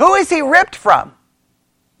remember, who is he ripped from?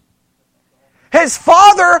 His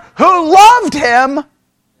father, who loved him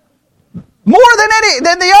more than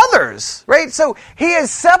the others, right? So he is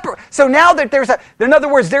separate. So now that in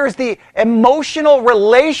other words, there's the emotional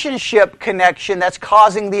relationship connection that's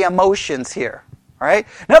causing the emotions here, all right?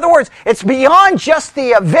 In other words, it's beyond just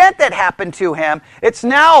the event that happened to him. It's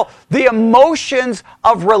now the emotions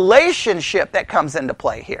of relationship that comes into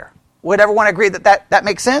play here. Would everyone agree that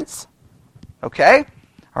makes sense? Okay,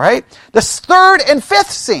 all right. The third and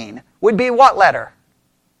fifth scene would be what letter?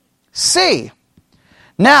 C.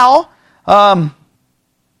 Now,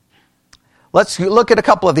 let's look at a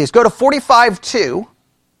couple of these. Go to 45:2.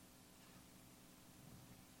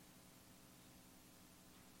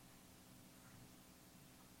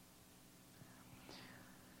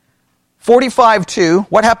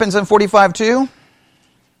 What happens in 45:2?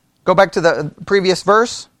 Go back to the previous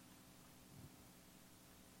verse.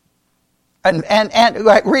 And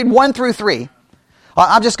read 1 through 3.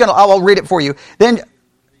 I'll read it for you. Then,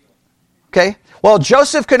 okay. Well,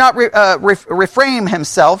 Joseph could not refrain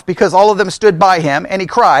himself because all of them stood by him, and he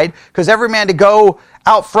cried, because every man to go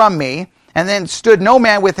out from me. And then stood no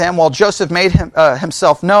man with him, while Joseph made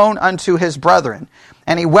himself known unto his brethren.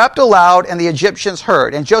 And he wept aloud, and the Egyptians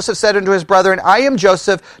heard. And Joseph said unto his brethren, I am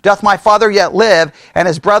Joseph, doth my father yet live? And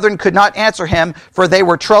his brethren could not answer him, for they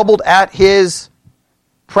were troubled at his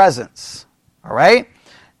presence. All right?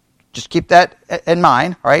 Just keep that in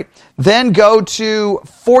mind, all right? Then go to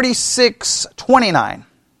 46:29.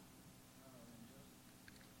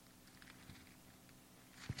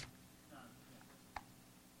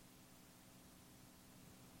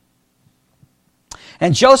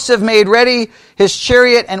 And Joseph made ready his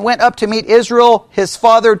chariot and went up to meet Israel, his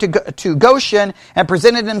father, to Goshen, and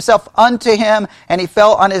presented himself unto him. And he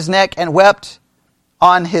fell on his neck and wept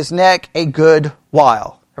on his neck a good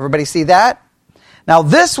while. Everybody see that? Now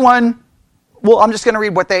this one, well, I'm just going to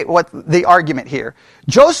read what the argument here.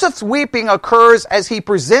 Joseph's weeping occurs as he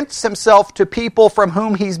presents himself to people from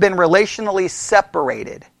whom he's been relationally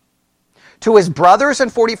separated. To his brothers in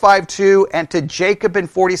 45:2 and to Jacob in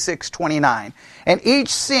 46:29. And each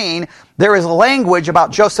scene, there is language about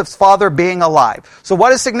Joseph's father being alive. So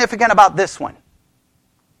what is significant about this one?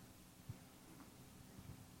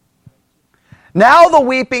 Now the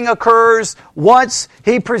weeping occurs once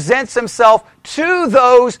he presents himself to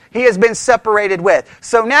those he has been separated with.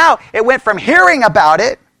 So now it went from hearing about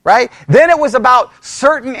it, right? Then it was about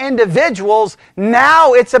certain individuals.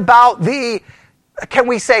 Now it's about the, can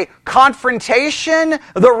we say, confrontation,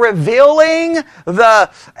 the revealing,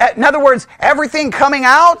 in other words, everything coming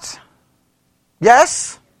out?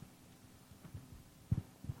 Yes?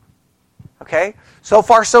 Okay, so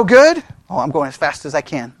far so good? Oh, I'm going as fast as I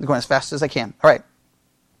can. I'm going as fast as I can. All right.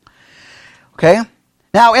 Okay.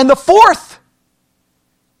 Now, in the fourth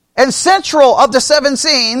and central of the seven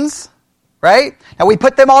scenes, right? Now, we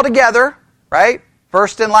put them all together, right?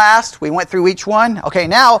 First and last. We went through each one. Okay,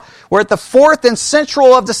 now we're at the fourth and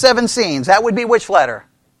central of the seven scenes. That would be which letter?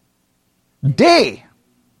 D.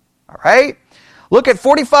 All right. Look at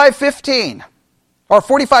 45:15 or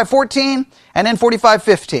 45:14 and then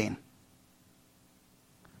 45:15.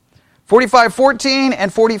 45:14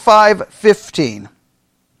 and 45:15.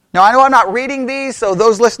 Now, I know I'm not reading these, so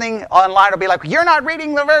those listening online will be like, you're not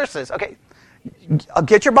reading the verses. Okay,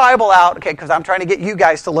 get your Bible out, okay, because I'm trying to get you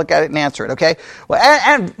guys to look at it and answer it, okay? Well,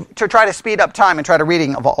 and to try to speed up time and try to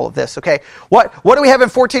reading of all of this, okay? What do we have in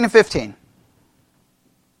 14 and 15?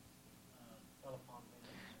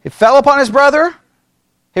 He fell upon his brother,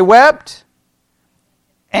 he wept,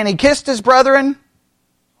 and he kissed his brethren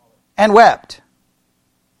and wept.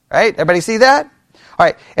 Right? Everybody see that? All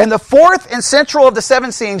right. In the fourth and central of the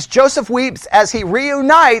seven scenes, Joseph weeps as he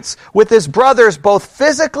reunites with his brothers both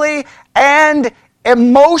physically and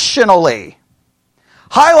emotionally.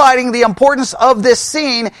 Highlighting the importance of this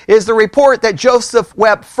scene is the report that Joseph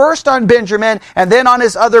wept first on Benjamin and then on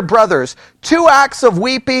his other brothers. Two acts of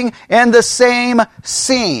weeping in the same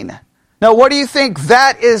scene. Now, what do you think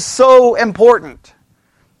that is so important?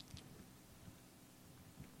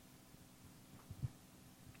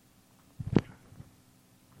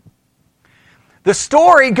 The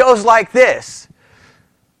story goes like this.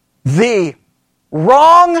 The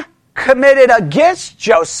wrong committed against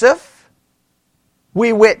Joseph,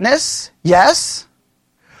 we witness, yes.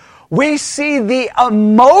 We see the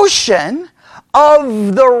emotion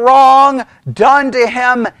of the wrong done to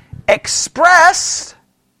him expressed,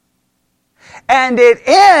 and it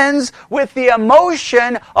ends with the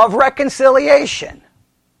emotion of reconciliation.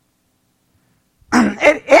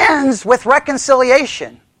 It ends with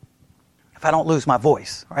reconciliation. If I don't lose my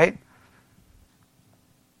voice, right?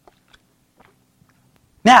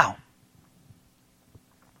 Now,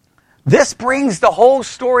 this brings the whole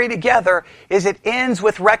story together is it ends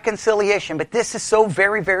with reconciliation. But this is so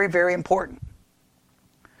very, very, very important.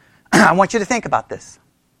 I want you to think about this.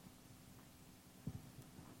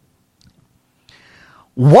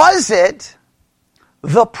 Was it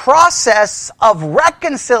the process of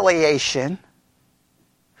reconciliation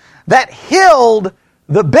that healed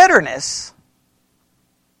the bitterness,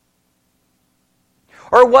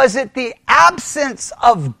 or was it the absence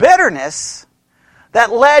of bitterness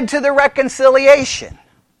that led to the reconciliation?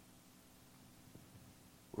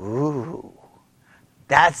 Ooh,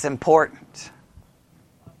 that's important.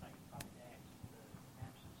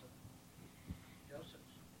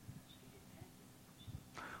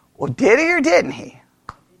 Well, did he or didn't he?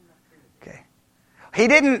 He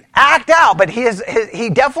didn't act out, but he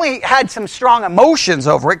definitely had some strong emotions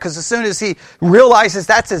over it, because as soon as he realizes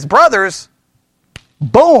that's his brother's,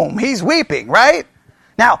 boom, he's weeping, right?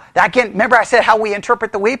 Now, remember I said how we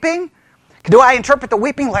interpret the weeping? Do I interpret the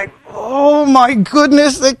weeping like, oh my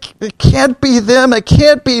goodness, it can't be them, it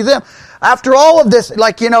can't be them. After all of this,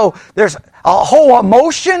 there's a whole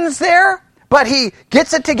emotions there, but he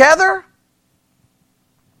gets it together.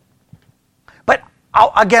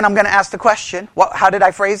 Again, I'm going to ask the question. How did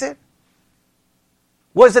I phrase it?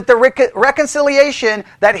 Was it the reconciliation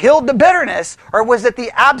that healed the bitterness, or was it the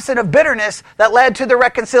absence of bitterness that led to the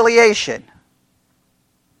reconciliation?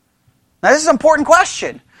 Now, this is an important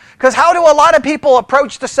question, because how do a lot of people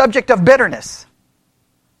approach the subject of bitterness?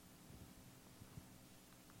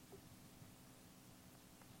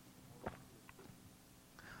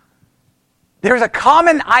 There's a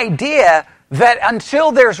common idea that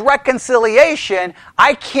until there's reconciliation,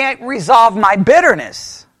 I can't resolve my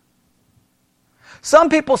bitterness. Some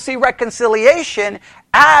people see reconciliation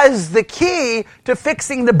as the key to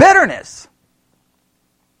fixing the bitterness.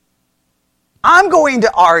 I'm going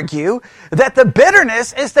to argue that the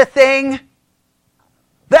bitterness is the thing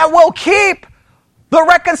that will keep the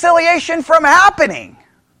reconciliation from happening.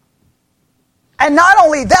 And not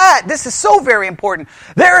only that, this is so very important,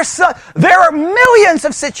 there are millions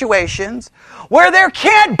of situations where there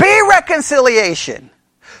can't be reconciliation.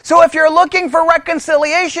 So if you're looking for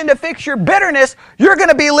reconciliation to fix your bitterness, you're going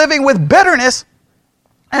to be living with bitterness,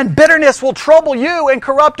 and bitterness will trouble you and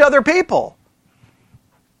corrupt other people.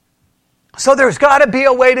 So there's got to be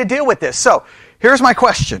a way to deal with this. So here's my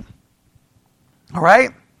question. All right?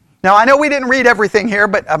 Now I know we didn't read everything here,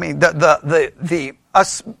 but I mean I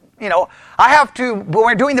have to, when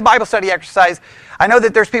we're doing the Bible study exercise, I know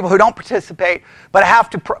that there's people who don't participate, but I have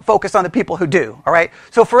to focus on the people who do, all right?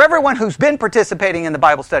 So for everyone who's been participating in the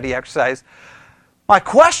Bible study exercise, my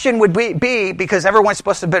question would be, because everyone's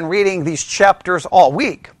supposed to have been reading these chapters all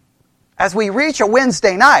week, as we reach a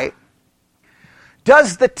Wednesday night,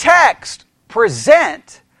 does the text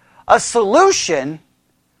present a solution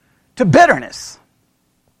to bitterness?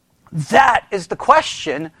 That is the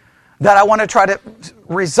question that I want to try to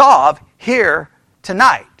resolve here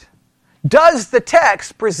tonight. Does the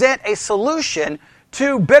text present a solution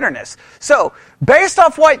to bitterness? So, based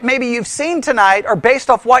off what maybe you've seen tonight, or based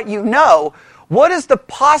off what you know, what is the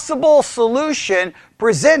possible solution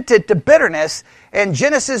presented to bitterness in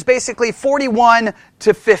Genesis basically 41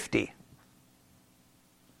 to 50?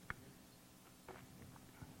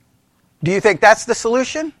 Do you think that's the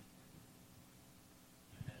solution?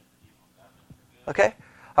 Okay.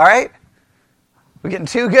 All right. We're getting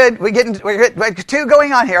too good. We're two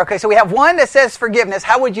going on here. Okay, so we have one that says forgiveness.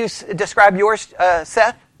 How would you describe yours,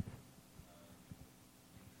 Seth?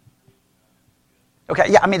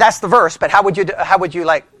 Okay, yeah, I mean that's the verse, but how would you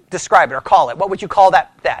like describe it or call it? What would you call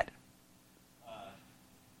that?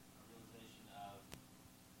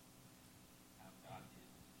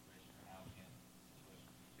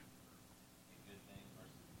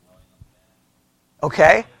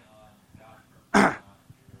 Okay.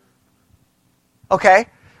 Okay,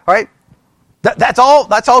 all right. That's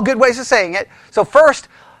all good ways of saying it. So first,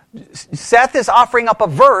 Seth is offering up a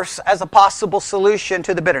verse as a possible solution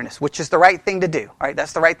to the bitterness, which is the right thing to do. All right,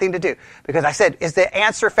 that's the right thing to do, because I said, is the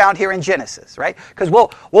answer found here in Genesis, right? Because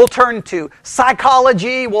we'll turn to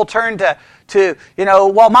psychology. We'll turn to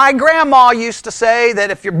well, my grandma used to say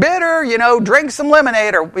that if you're bitter, drink some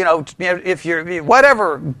lemonade, or if you're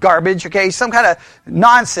whatever garbage, okay, some kind of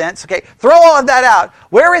nonsense, okay. Throw all of that out.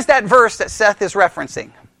 Where is that verse that Seth is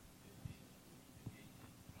referencing?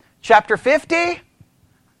 Chapter 50,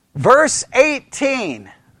 verse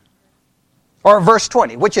 18, or verse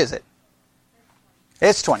 20. Which is it?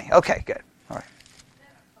 It's 20. Okay, good. All right.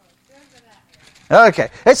 Okay,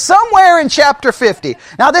 it's somewhere in chapter 50.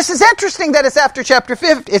 Now, this is interesting that it's after chapter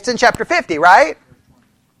 50. It's in chapter 50, right?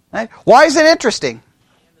 Why is it interesting?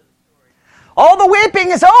 All the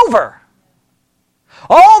weeping is over.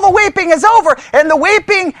 All the weeping is over, and the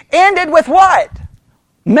weeping ended with what?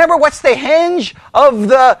 Remember, what's the hinge of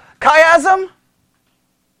the chiasm?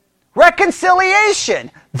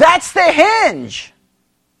 Reconciliation. That's the hinge,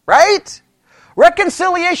 right?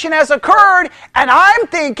 Reconciliation has occurred, and I'm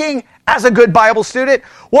thinking, as a good Bible student,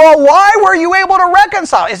 well, why were you able to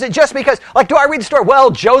reconcile? Is it just because, do I read the story? Well,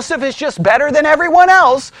 Joseph is just better than everyone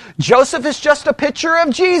else. Joseph is just a picture of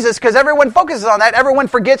Jesus, because everyone focuses on that. Everyone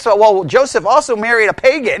forgets, well, Joseph also married a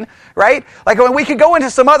pagan, right? We could go into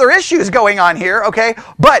some other issues going on here, okay?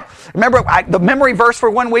 But remember, the memory verse for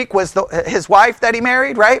 1 week was his wife that he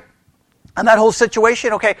married, right? And that whole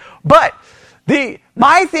situation, okay? But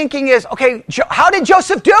my thinking is, okay, how did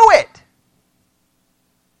Joseph do it?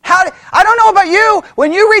 I don't know about you.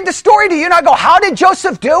 When you read the story, do you not go, how did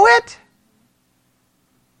Joseph do it?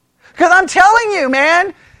 Because I'm telling you,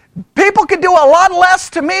 man, people could do a lot less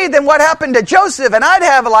to me than what happened to Joseph, and I'd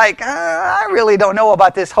have I really don't know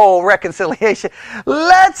about this whole reconciliation.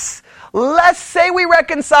 Let's say we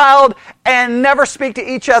reconciled and never speak to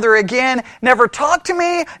each other again, never talk to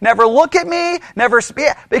me, never look at me, never speak,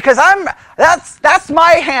 because that's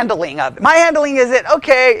my handling of it. My handling is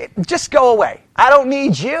okay, just go away. I don't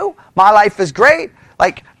need you. My life is great.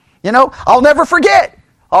 I'll never forget.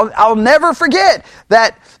 I'll never forget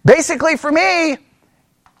that basically for me,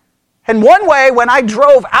 in one way, when I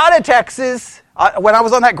drove out of Texas, when I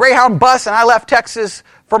was on that Greyhound bus and I left Texas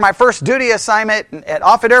for my first duty assignment at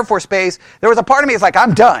Offutt Air Force Base, there was a part of me that's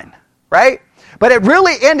I'm done, right? But it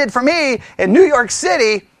really ended for me in New York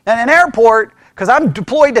City in an airport because I'm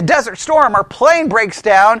deployed to Desert Storm. Our plane breaks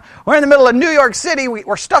down. We're in the middle of New York City.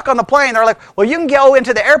 We're stuck on the plane. They're like, well, you can go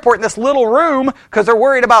into the airport in this little room because they're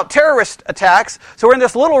worried about terrorist attacks. So we're in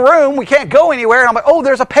this little room. We can't go anywhere. And I'm like, oh,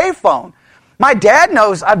 there's a payphone. My dad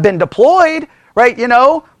knows I've been deployed, right? You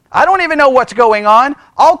know, I don't even know what's going on.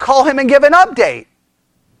 I'll call him and give an update.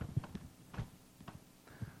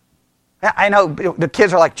 I know the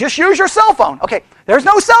kids are like, just use your cell phone. Okay, there's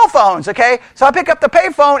no cell phones, okay? So I pick up the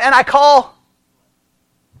payphone and I call.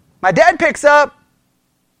 My dad picks up,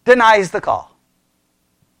 denies the call.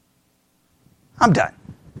 I'm done.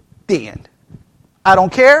 The end. I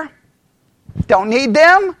don't care. Don't need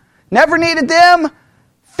them. Never needed them.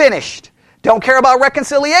 Finished. Don't care about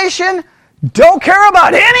reconciliation. Don't care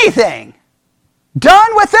about anything.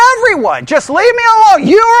 Done with everyone. Just leave me alone.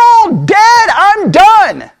 You're all dead. I'm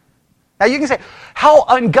done. Now you can say, how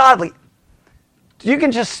ungodly. You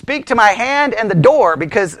can just speak to my hand and the door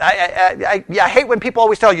because I hate when people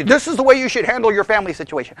always tell you, this is the way you should handle your family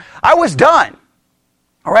situation. I was done.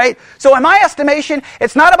 All right? So in my estimation,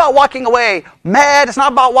 it's not about walking away mad. It's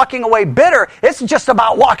not about walking away bitter. It's just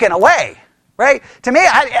about walking away. Right? To me,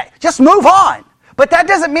 I just move on. But that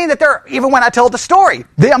doesn't mean that even when I tell the story,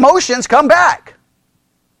 the emotions come back.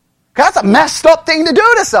 That's a messed up thing to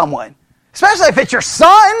do to someone. Especially if it's your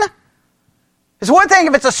son. It's one thing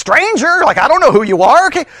if it's a stranger, like I don't know who you are,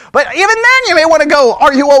 okay? But even then you may want to go,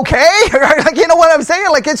 are you okay? Like, you know what I'm saying?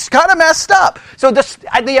 Like it's kind of messed up. So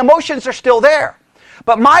the emotions are still there.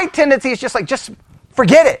 But my tendency is just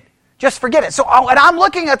forget it. Just forget it. So when I'm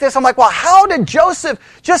looking at this, I'm like, well, how did Joseph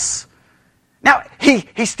just... Now,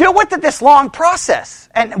 he still went through this long process.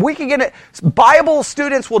 And we can get it. Bible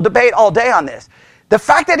students will debate all day on this. The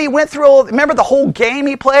fact that he went through, remember the whole game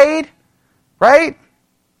he played? Right?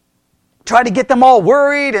 Tried to get them all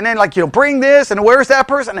worried and then bring this and where's that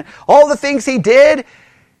person and all the things he did.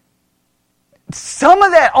 Some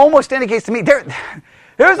of that almost indicates to me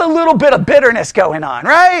there's a little bit of bitterness going on,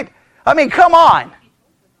 right? I mean, come on.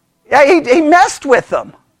 Yeah, he messed with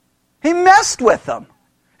them. He messed with them.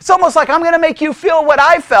 It's almost like I'm going to make you feel what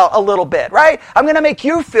I felt a little bit, right? I'm going to make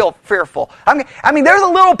you feel fearful. There's a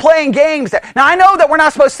little playing games there. Now, I know that we're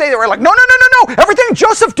not supposed to say that. We're like, no. Everything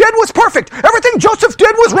Joseph did was perfect. Everything Joseph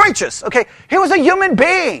did was righteous. Okay, he was a human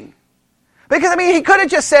being. Because, he could have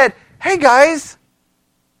just said, hey, guys,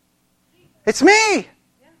 it's me.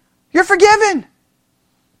 You're forgiven.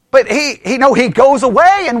 But he goes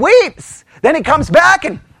away and weeps. Then he comes back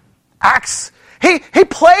and acts. He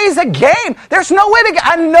plays a game. There's no way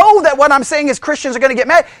I know that what I'm saying is Christians are going to get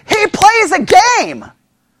mad. He plays a game.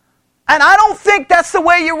 And I don't think that's the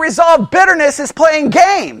way you resolve bitterness is playing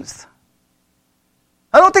games.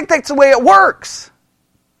 I don't think that's the way it works.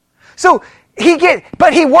 So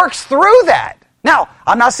but he works through that. Now,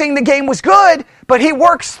 I'm not saying the game was good, but he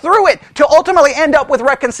works through it to ultimately end up with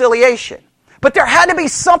reconciliation. But there had to be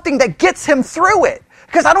something that gets him through it.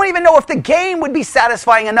 Because I don't even know if the game would be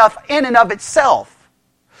satisfying enough in and of itself.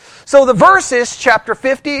 So the verse is chapter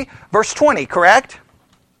 50, verse 20, correct?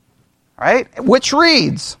 All right, which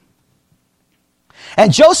reads,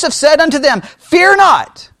 and Joseph said unto them, fear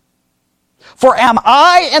not, for am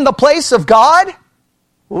I in the place of God?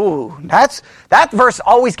 Ooh, that verse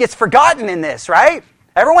always gets forgotten in this, right?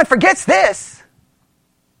 Everyone forgets this.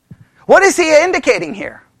 What is he indicating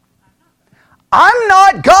here? I'm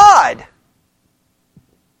not God.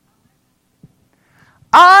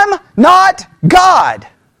 I'm not God.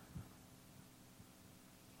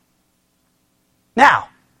 Now,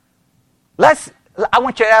 I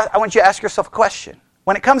want you to ask yourself a question.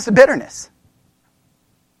 When it comes to bitterness,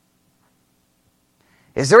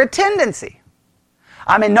 is there a tendency?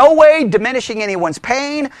 I'm in no way diminishing anyone's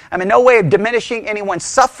pain. I'm in no way diminishing anyone's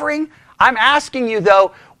suffering. I'm asking you,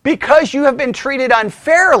 though, because you have been treated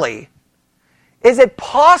unfairly, is it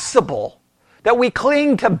possible that we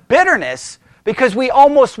cling to bitterness because we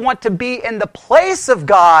almost want to be in the place of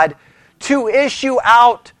God to issue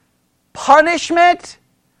out punishment,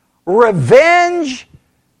 revenge,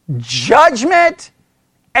 judgment,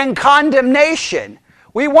 and condemnation?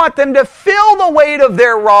 We want them to feel the weight of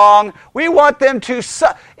their wrong. We want them to...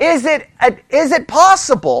 Is it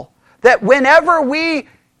possible that whenever we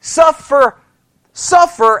suffer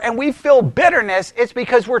and we feel bitterness, it's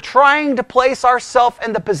because we're trying to place ourselves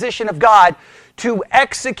in the position of God to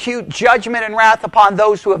execute judgment and wrath upon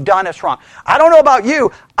those who have done us wrong? I don't know about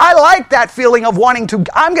you. I like that feeling of wanting to,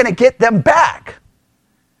 I'm going to get them back.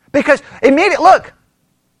 Because look,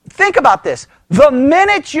 think about this. The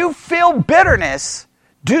minute you feel bitterness,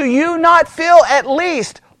 do you not feel at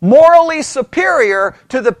least morally superior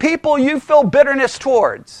to the people you feel bitterness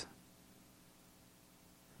towards?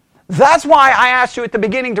 That's why I asked you at the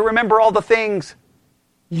beginning to remember all the things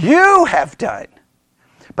you have done.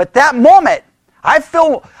 But that moment, I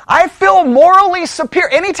feel morally superior.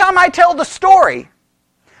 Anytime I tell the story,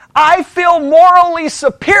 I feel morally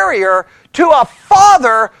superior to a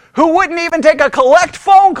father who wouldn't even take a collect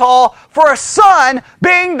phone call for a son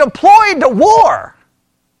being deployed to war.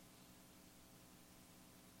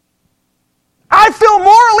 I feel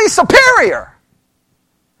morally superior.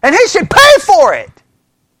 And he should pay for it.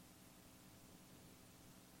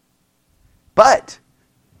 But,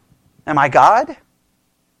 am I God?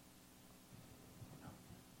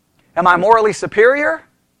 Am I morally superior?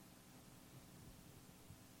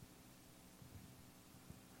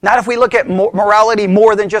 Not if we look at morality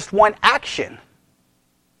more than just one action.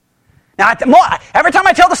 Now, every time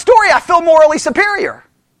I tell the story, I feel morally superior.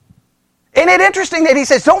 Isn't it interesting that he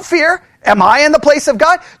says, don't fear, am I in the place of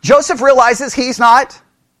God? Joseph realizes he's not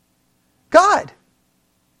God.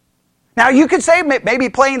 Now, you could say maybe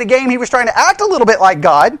playing the game, he was trying to act a little bit like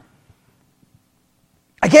God.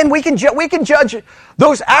 Again, we can judge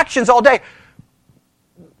those actions all day.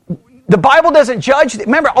 The Bible doesn't judge.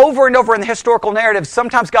 Remember, over and over in the historical narrative,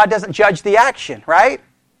 sometimes God doesn't judge the action, right?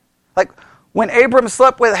 Like when Abram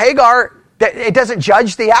slept with Hagar, it doesn't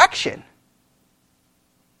judge the action.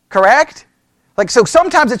 Correct? Like, so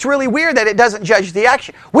sometimes it's really weird that it doesn't judge the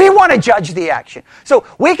action. We want to judge the action. So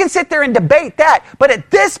we can sit there and debate that. But at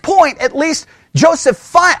this point, at least,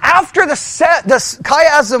 Joseph, after the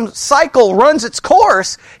chiasm cycle runs its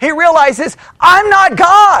course, he realizes, I'm not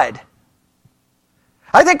God.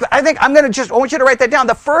 I think I want you to write that down.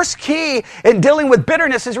 The first key in dealing with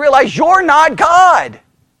bitterness is realize you're not God.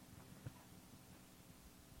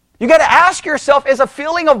 You got to ask yourself, is a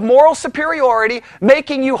feeling of moral superiority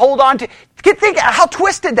making you hold on to... Think how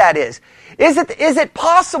twisted that is. Is it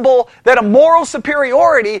possible that a moral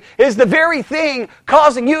superiority is the very thing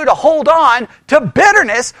causing you to hold on to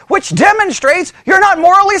bitterness, which demonstrates you're not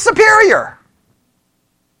morally superior?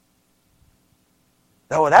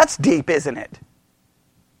 Oh, that's deep, isn't it?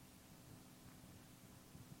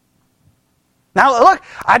 Now, look,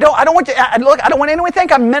 I don't want anyone to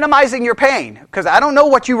think I'm minimizing your pain, because I don't know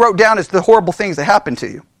what you wrote down as the horrible things that happened to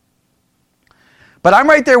you. But I'm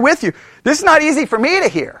right there with you. This is not easy for me to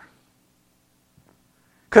hear,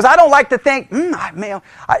 because I don't like to think, the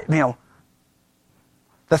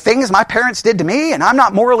things my parents did to me, and I'm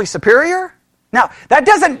not morally superior. Now, that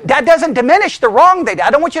doesn't diminish the wrong they did. I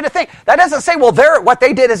don't want you to think that doesn't say, well, what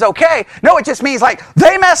they did is okay. No, it just means like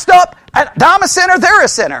they messed up. And I'm a sinner. They're a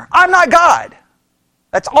sinner. I'm not God.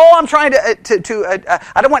 That's all I'm trying to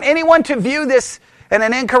I don't want anyone to view this in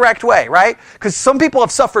an incorrect way, right? Because some people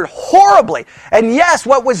have suffered horribly. And yes,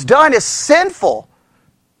 what was done is sinful.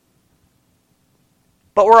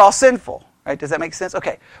 But we're all sinful, right? Does that make sense?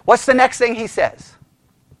 Okay. What's the next thing he says?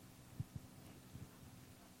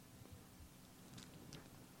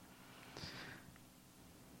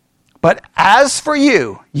 But as for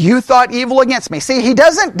you, you thought evil against me. See, he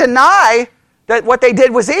doesn't deny that what they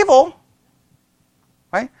did was evil.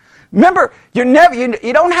 Right? Remember, you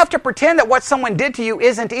don't have to pretend that what someone did to you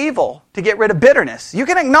isn't evil to get rid of bitterness. You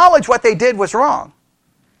can acknowledge what they did was wrong.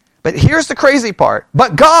 But here's the crazy part.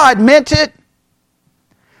 But God meant it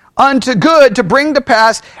unto good to bring to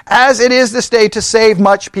pass as it is this day to save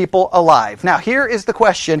much people alive. Now, here is the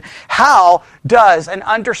question. How does an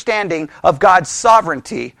understanding of God's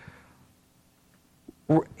sovereignty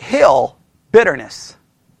heal bitterness?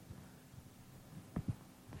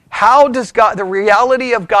 How does the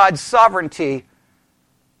reality of God's sovereignty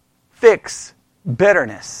fix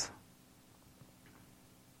bitterness?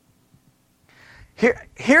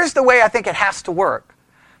 Here's the way I think it has to work.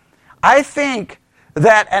 I think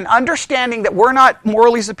that an understanding that we're not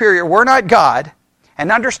morally superior, we're not God,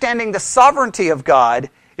 and understanding the sovereignty of God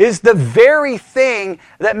is the very thing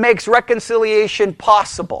that makes reconciliation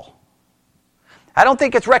possible. I don't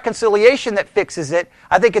think it's reconciliation that fixes it.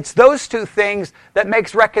 I think it's those two things that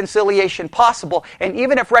makes reconciliation possible. And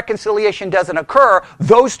even if reconciliation doesn't occur,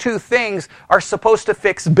 those two things are supposed to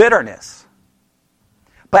fix bitterness.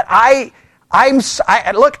 But I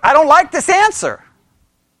don't like this answer.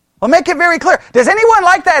 I'll make it very clear. Does anyone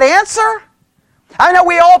like that answer? I know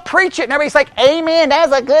we all preach it and everybody's like, amen,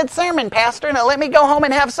 that's a good sermon, Pastor. Now let me go home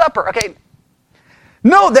and have supper. Okay.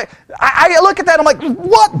 No, I look at that, I'm like,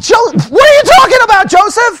 what are you talking about,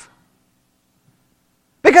 Joseph?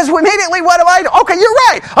 Because immediately, what do I do? Okay, you're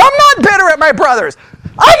right. I'm not bitter at my brothers.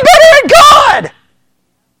 I'm bitter at God.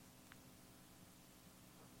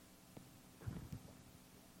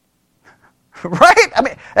 Right? I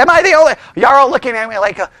mean, am I the only... You're all looking at me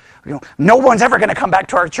like, no one's ever going to come back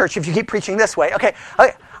to our church if you keep preaching this way. Okay,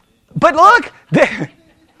 but look...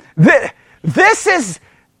 This is,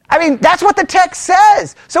 that's what the text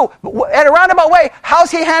says. So, in a roundabout way,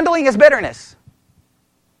 how's he handling his bitterness?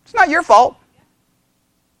 It's not your fault.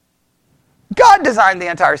 God designed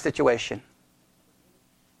the entire situation.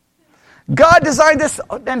 God designed this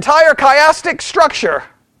entire chiastic structure.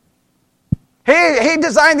 He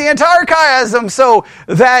designed the entire chiasm so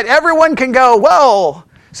that everyone can go, well,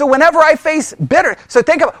 so whenever I face so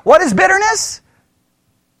think of, what is bitterness?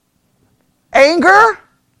 Anger?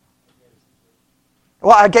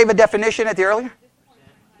 Well, I gave a definition at the earlier.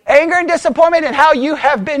 Anger and disappointment in how you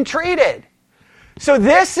have been treated. So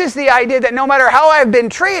this is the idea that no matter how I've been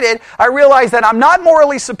treated, I realize that I'm not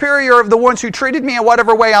morally superior of the ones who treated me in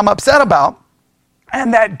whatever way I'm upset about,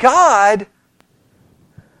 and that God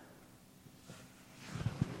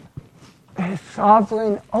is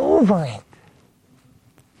sovereign over it.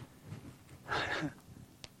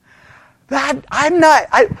 That I don't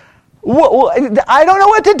know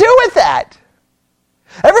what to do with that.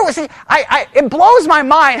 Everyone, see, it blows my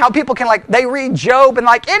mind how people can, they read Job and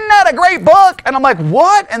isn't that a great book? And I'm like,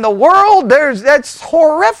 what in the world? That's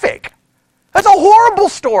horrific. That's a horrible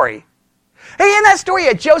story. Hey, in that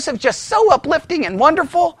story, Joseph just so uplifting and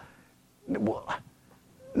wonderful?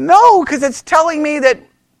 No, because it's telling me that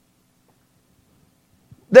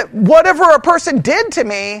whatever a person did to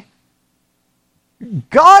me,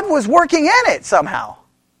 God was working in it somehow.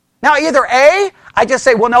 Now, either A, I just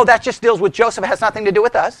say, well, no, that just deals with Joseph. It has nothing to do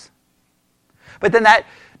with us. But then that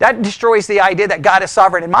destroys the idea that God is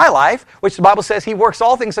sovereign in my life, which the Bible says he works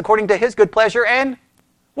all things according to his good pleasure and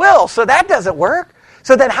will. So that doesn't work.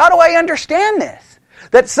 So then how do I understand this?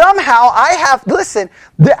 That somehow I have, listen,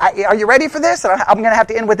 are you ready for this? I'm going to have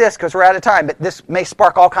to end with this because we're out of time, but this may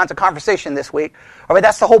spark all kinds of conversation this week. All right,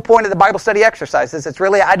 that's the whole point of the Bible study exercises. It's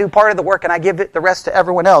really, I do part of the work and I give the rest to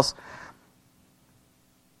everyone else.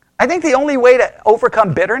 I think the only way to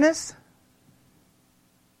overcome bitterness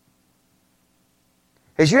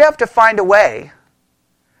is you have to find a way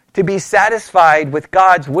to be satisfied with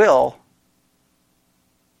God's will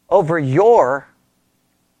over your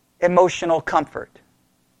emotional comfort.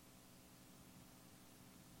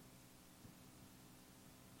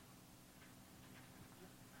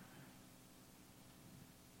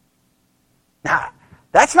 Now,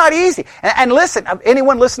 that's not easy. And listen,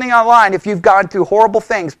 anyone listening online, if you've gone through horrible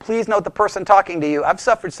things, please note the person talking to you. I've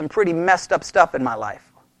suffered some pretty messed up stuff in my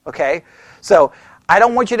life. Okay? So, I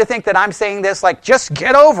don't want you to think that I'm saying this just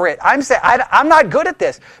get over it. I'm saying I'm not good at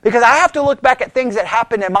this because I have to look back at things that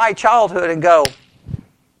happened in my childhood and go,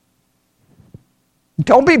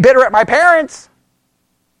 don't be bitter at my parents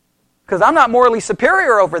because I'm not morally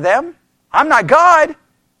superior over them. I'm not God.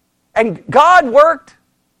 And God worked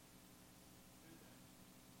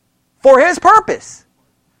for his purpose.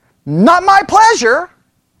 Not my pleasure,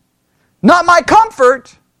 not my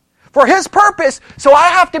comfort, for his purpose. So I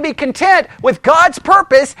have to be content with God's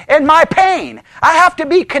purpose and my pain. I have to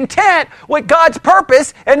be content with God's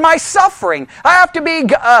purpose and my suffering. I have to be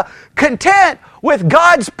content with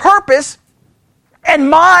God's purpose and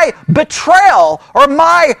my betrayal or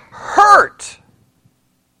my hurt.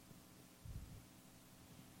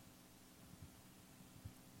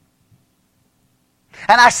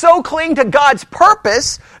 And I so cling to God's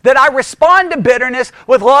purpose that I respond to bitterness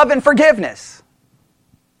with love and forgiveness.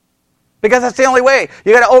 Because that's the only way.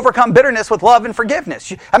 You got to overcome bitterness with love and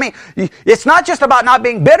forgiveness. It's not just about not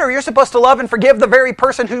being bitter. You're supposed to love and forgive the very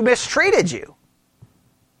person who mistreated you.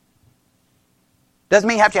 Doesn't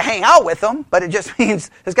mean you have to hang out with them, but it just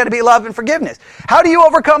means there's got to be love and forgiveness. How do you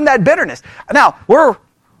overcome that bitterness? Now,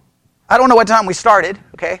 I don't know what time we started,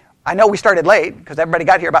 okay? I know we started late because everybody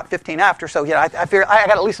got here about 15 after, so I figure I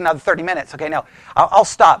got at least another 30 minutes. Okay, now I'll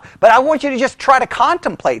stop. But I want you to just try to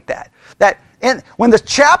contemplate that. When the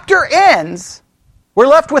chapter ends, we're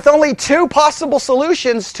left with only two possible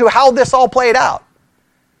solutions to how this all played out.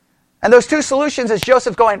 And those two solutions is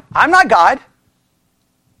Joseph going, I'm not God.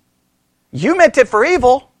 You meant it for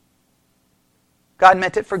evil. God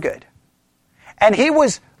meant it for good. And he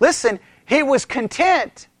was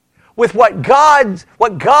content with what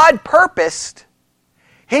God purposed.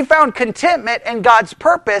 He found contentment in God's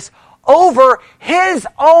purpose over his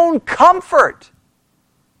own comfort.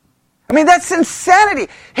 That's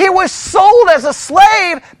insanity. He was sold as a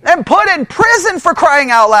slave and put in prison for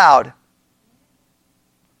crying out loud.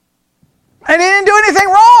 And he didn't do anything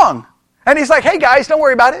wrong. And he's like, hey guys, don't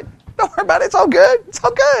worry about it. Don't worry about it. It's all good. It's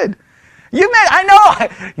all good. I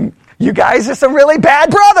know you guys are some really bad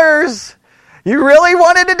brothers. You really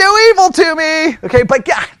wanted to do evil to me. Okay, but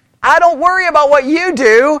God, I don't worry about what you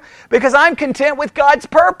do because I'm content with God's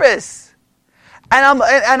purpose. And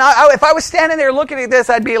if I was standing there looking at this,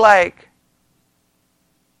 I'd be like,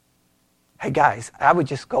 hey guys, I would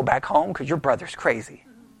just go back home because your brother's crazy.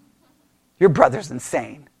 Your brother's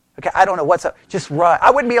insane. Okay, I don't know what's up. Just run. I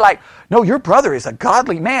wouldn't be like, no, your brother is a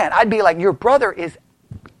godly man. I'd be like, your brother is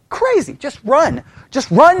crazy. Just run. Just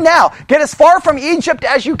run now. Get as far from Egypt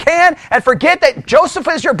as you can and forget that Joseph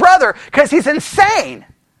is your brother because he's insane.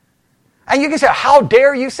 And you can say, how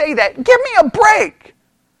dare you say that? Give me a break.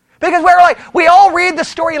 Because we all read the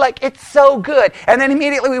story like it's so good. And then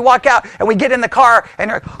immediately we walk out and we get in the car and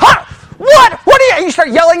you're like, huh? What? What are you? And you start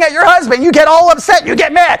yelling at your husband. You get all upset. You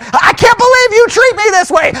get mad. I can't believe you treat me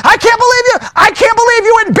this way. I can't believe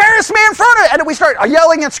you embarrass me in front of it. And we start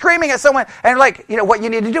yelling and screaming at someone. And what you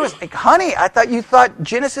need to do is, honey, I thought you thought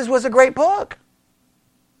Genesis was a great book.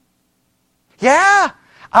 Yeah,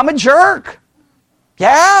 I'm a jerk.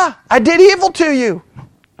 Yeah, I did evil to you.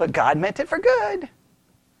 But God meant it for good.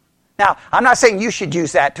 Now, I'm not saying you should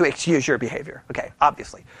use that to excuse your behavior, okay,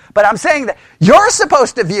 obviously. But I'm saying that you're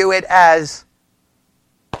supposed to view it as,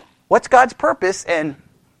 what's God's purpose in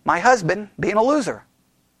my husband being a loser?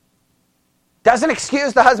 Doesn't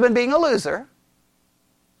excuse the husband being a loser.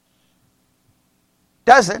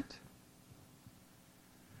 Doesn't.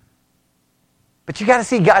 But you got to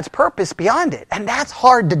see God's purpose beyond it, and that's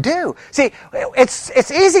hard to do. See,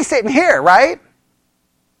 it's easy sitting here, right?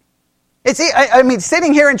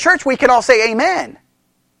 Sitting here in church, we can all say amen.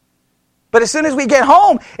 But as soon as we get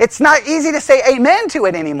home, it's not easy to say amen to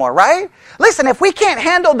it anymore, right? Listen, if we can't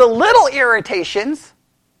handle the little irritations,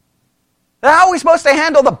 then how are we supposed to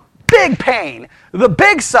handle the big pain, the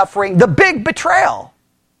big suffering, the big betrayal?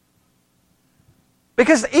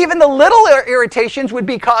 Because even the little irritations would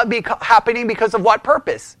be happening because of what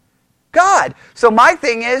purpose? God. So my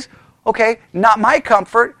thing is, okay, not my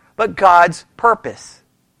comfort, but God's purpose.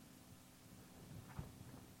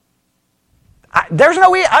 There's no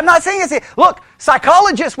way. I'm not saying it's. Look,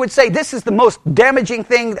 psychologists would say this is the most damaging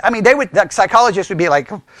thing. I mean, psychologists would be like,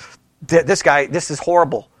 this guy, this is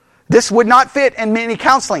horrible. This would not fit in any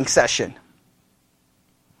counseling session.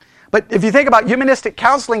 But if you think about humanistic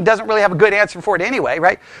counseling, doesn't really have a good answer for it anyway,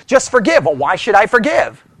 right? Just forgive. Well, why should I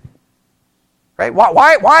forgive? Right?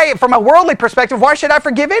 Why, from a worldly perspective, why should I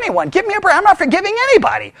forgive anyone? Give me a break. I'm not forgiving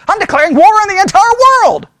anybody. I'm declaring war on the entire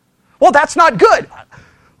world. Well, that's not good.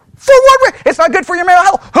 For what? It's not good for your mental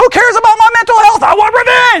health. Who cares about my mental health? I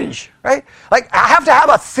want revenge, right? Like, I have to have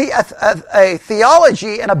a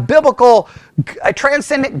theology and a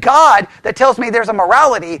transcendent God that tells me there's a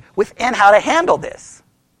morality within how to handle this.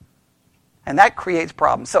 And that creates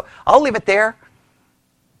problems. So I'll leave it there.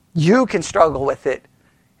 You can struggle with it.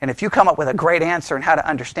 And if you come up with a great answer on how to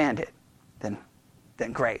understand it,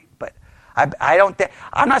 then great. But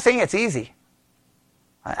I'm not saying it's easy.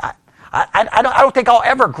 I don't think I'll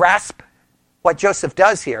ever grasp what Joseph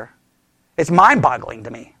does here. It's mind-boggling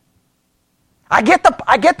to me. I get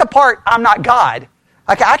the part I'm not God.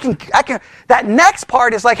 Okay, I can. That next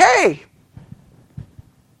part is like, hey,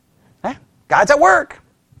 God's at work,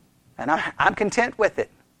 and I'm content with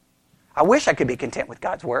it. I wish I could be content with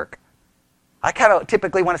God's work. I kind of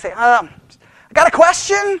typically want to say, I got a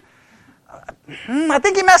question. I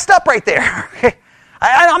think you messed up right there.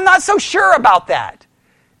 I'm not so sure about that.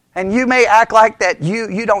 And you may act like that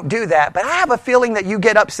you don't do that, but I have a feeling that you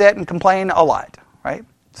get upset and complain a lot, right?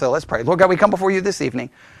 So let's pray. Lord God, we come before you this evening.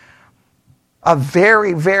 A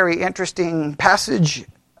very, very interesting passage,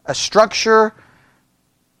 a structure,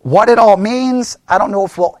 what it all means. I don't know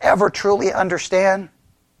if we'll ever truly understand,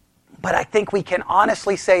 but I think we can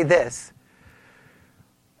honestly say this.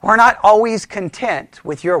 We're not always content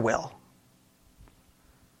with your will.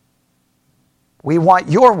 We want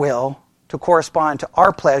your will to correspond to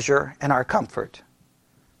our pleasure and our comfort.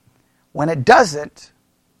 When it doesn't,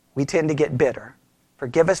 we tend to get bitter.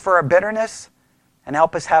 Forgive us for our bitterness and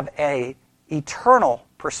help us have an eternal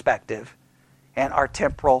perspective and our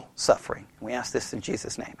temporal suffering. We ask this in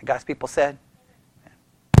Jesus' name. And God's people said,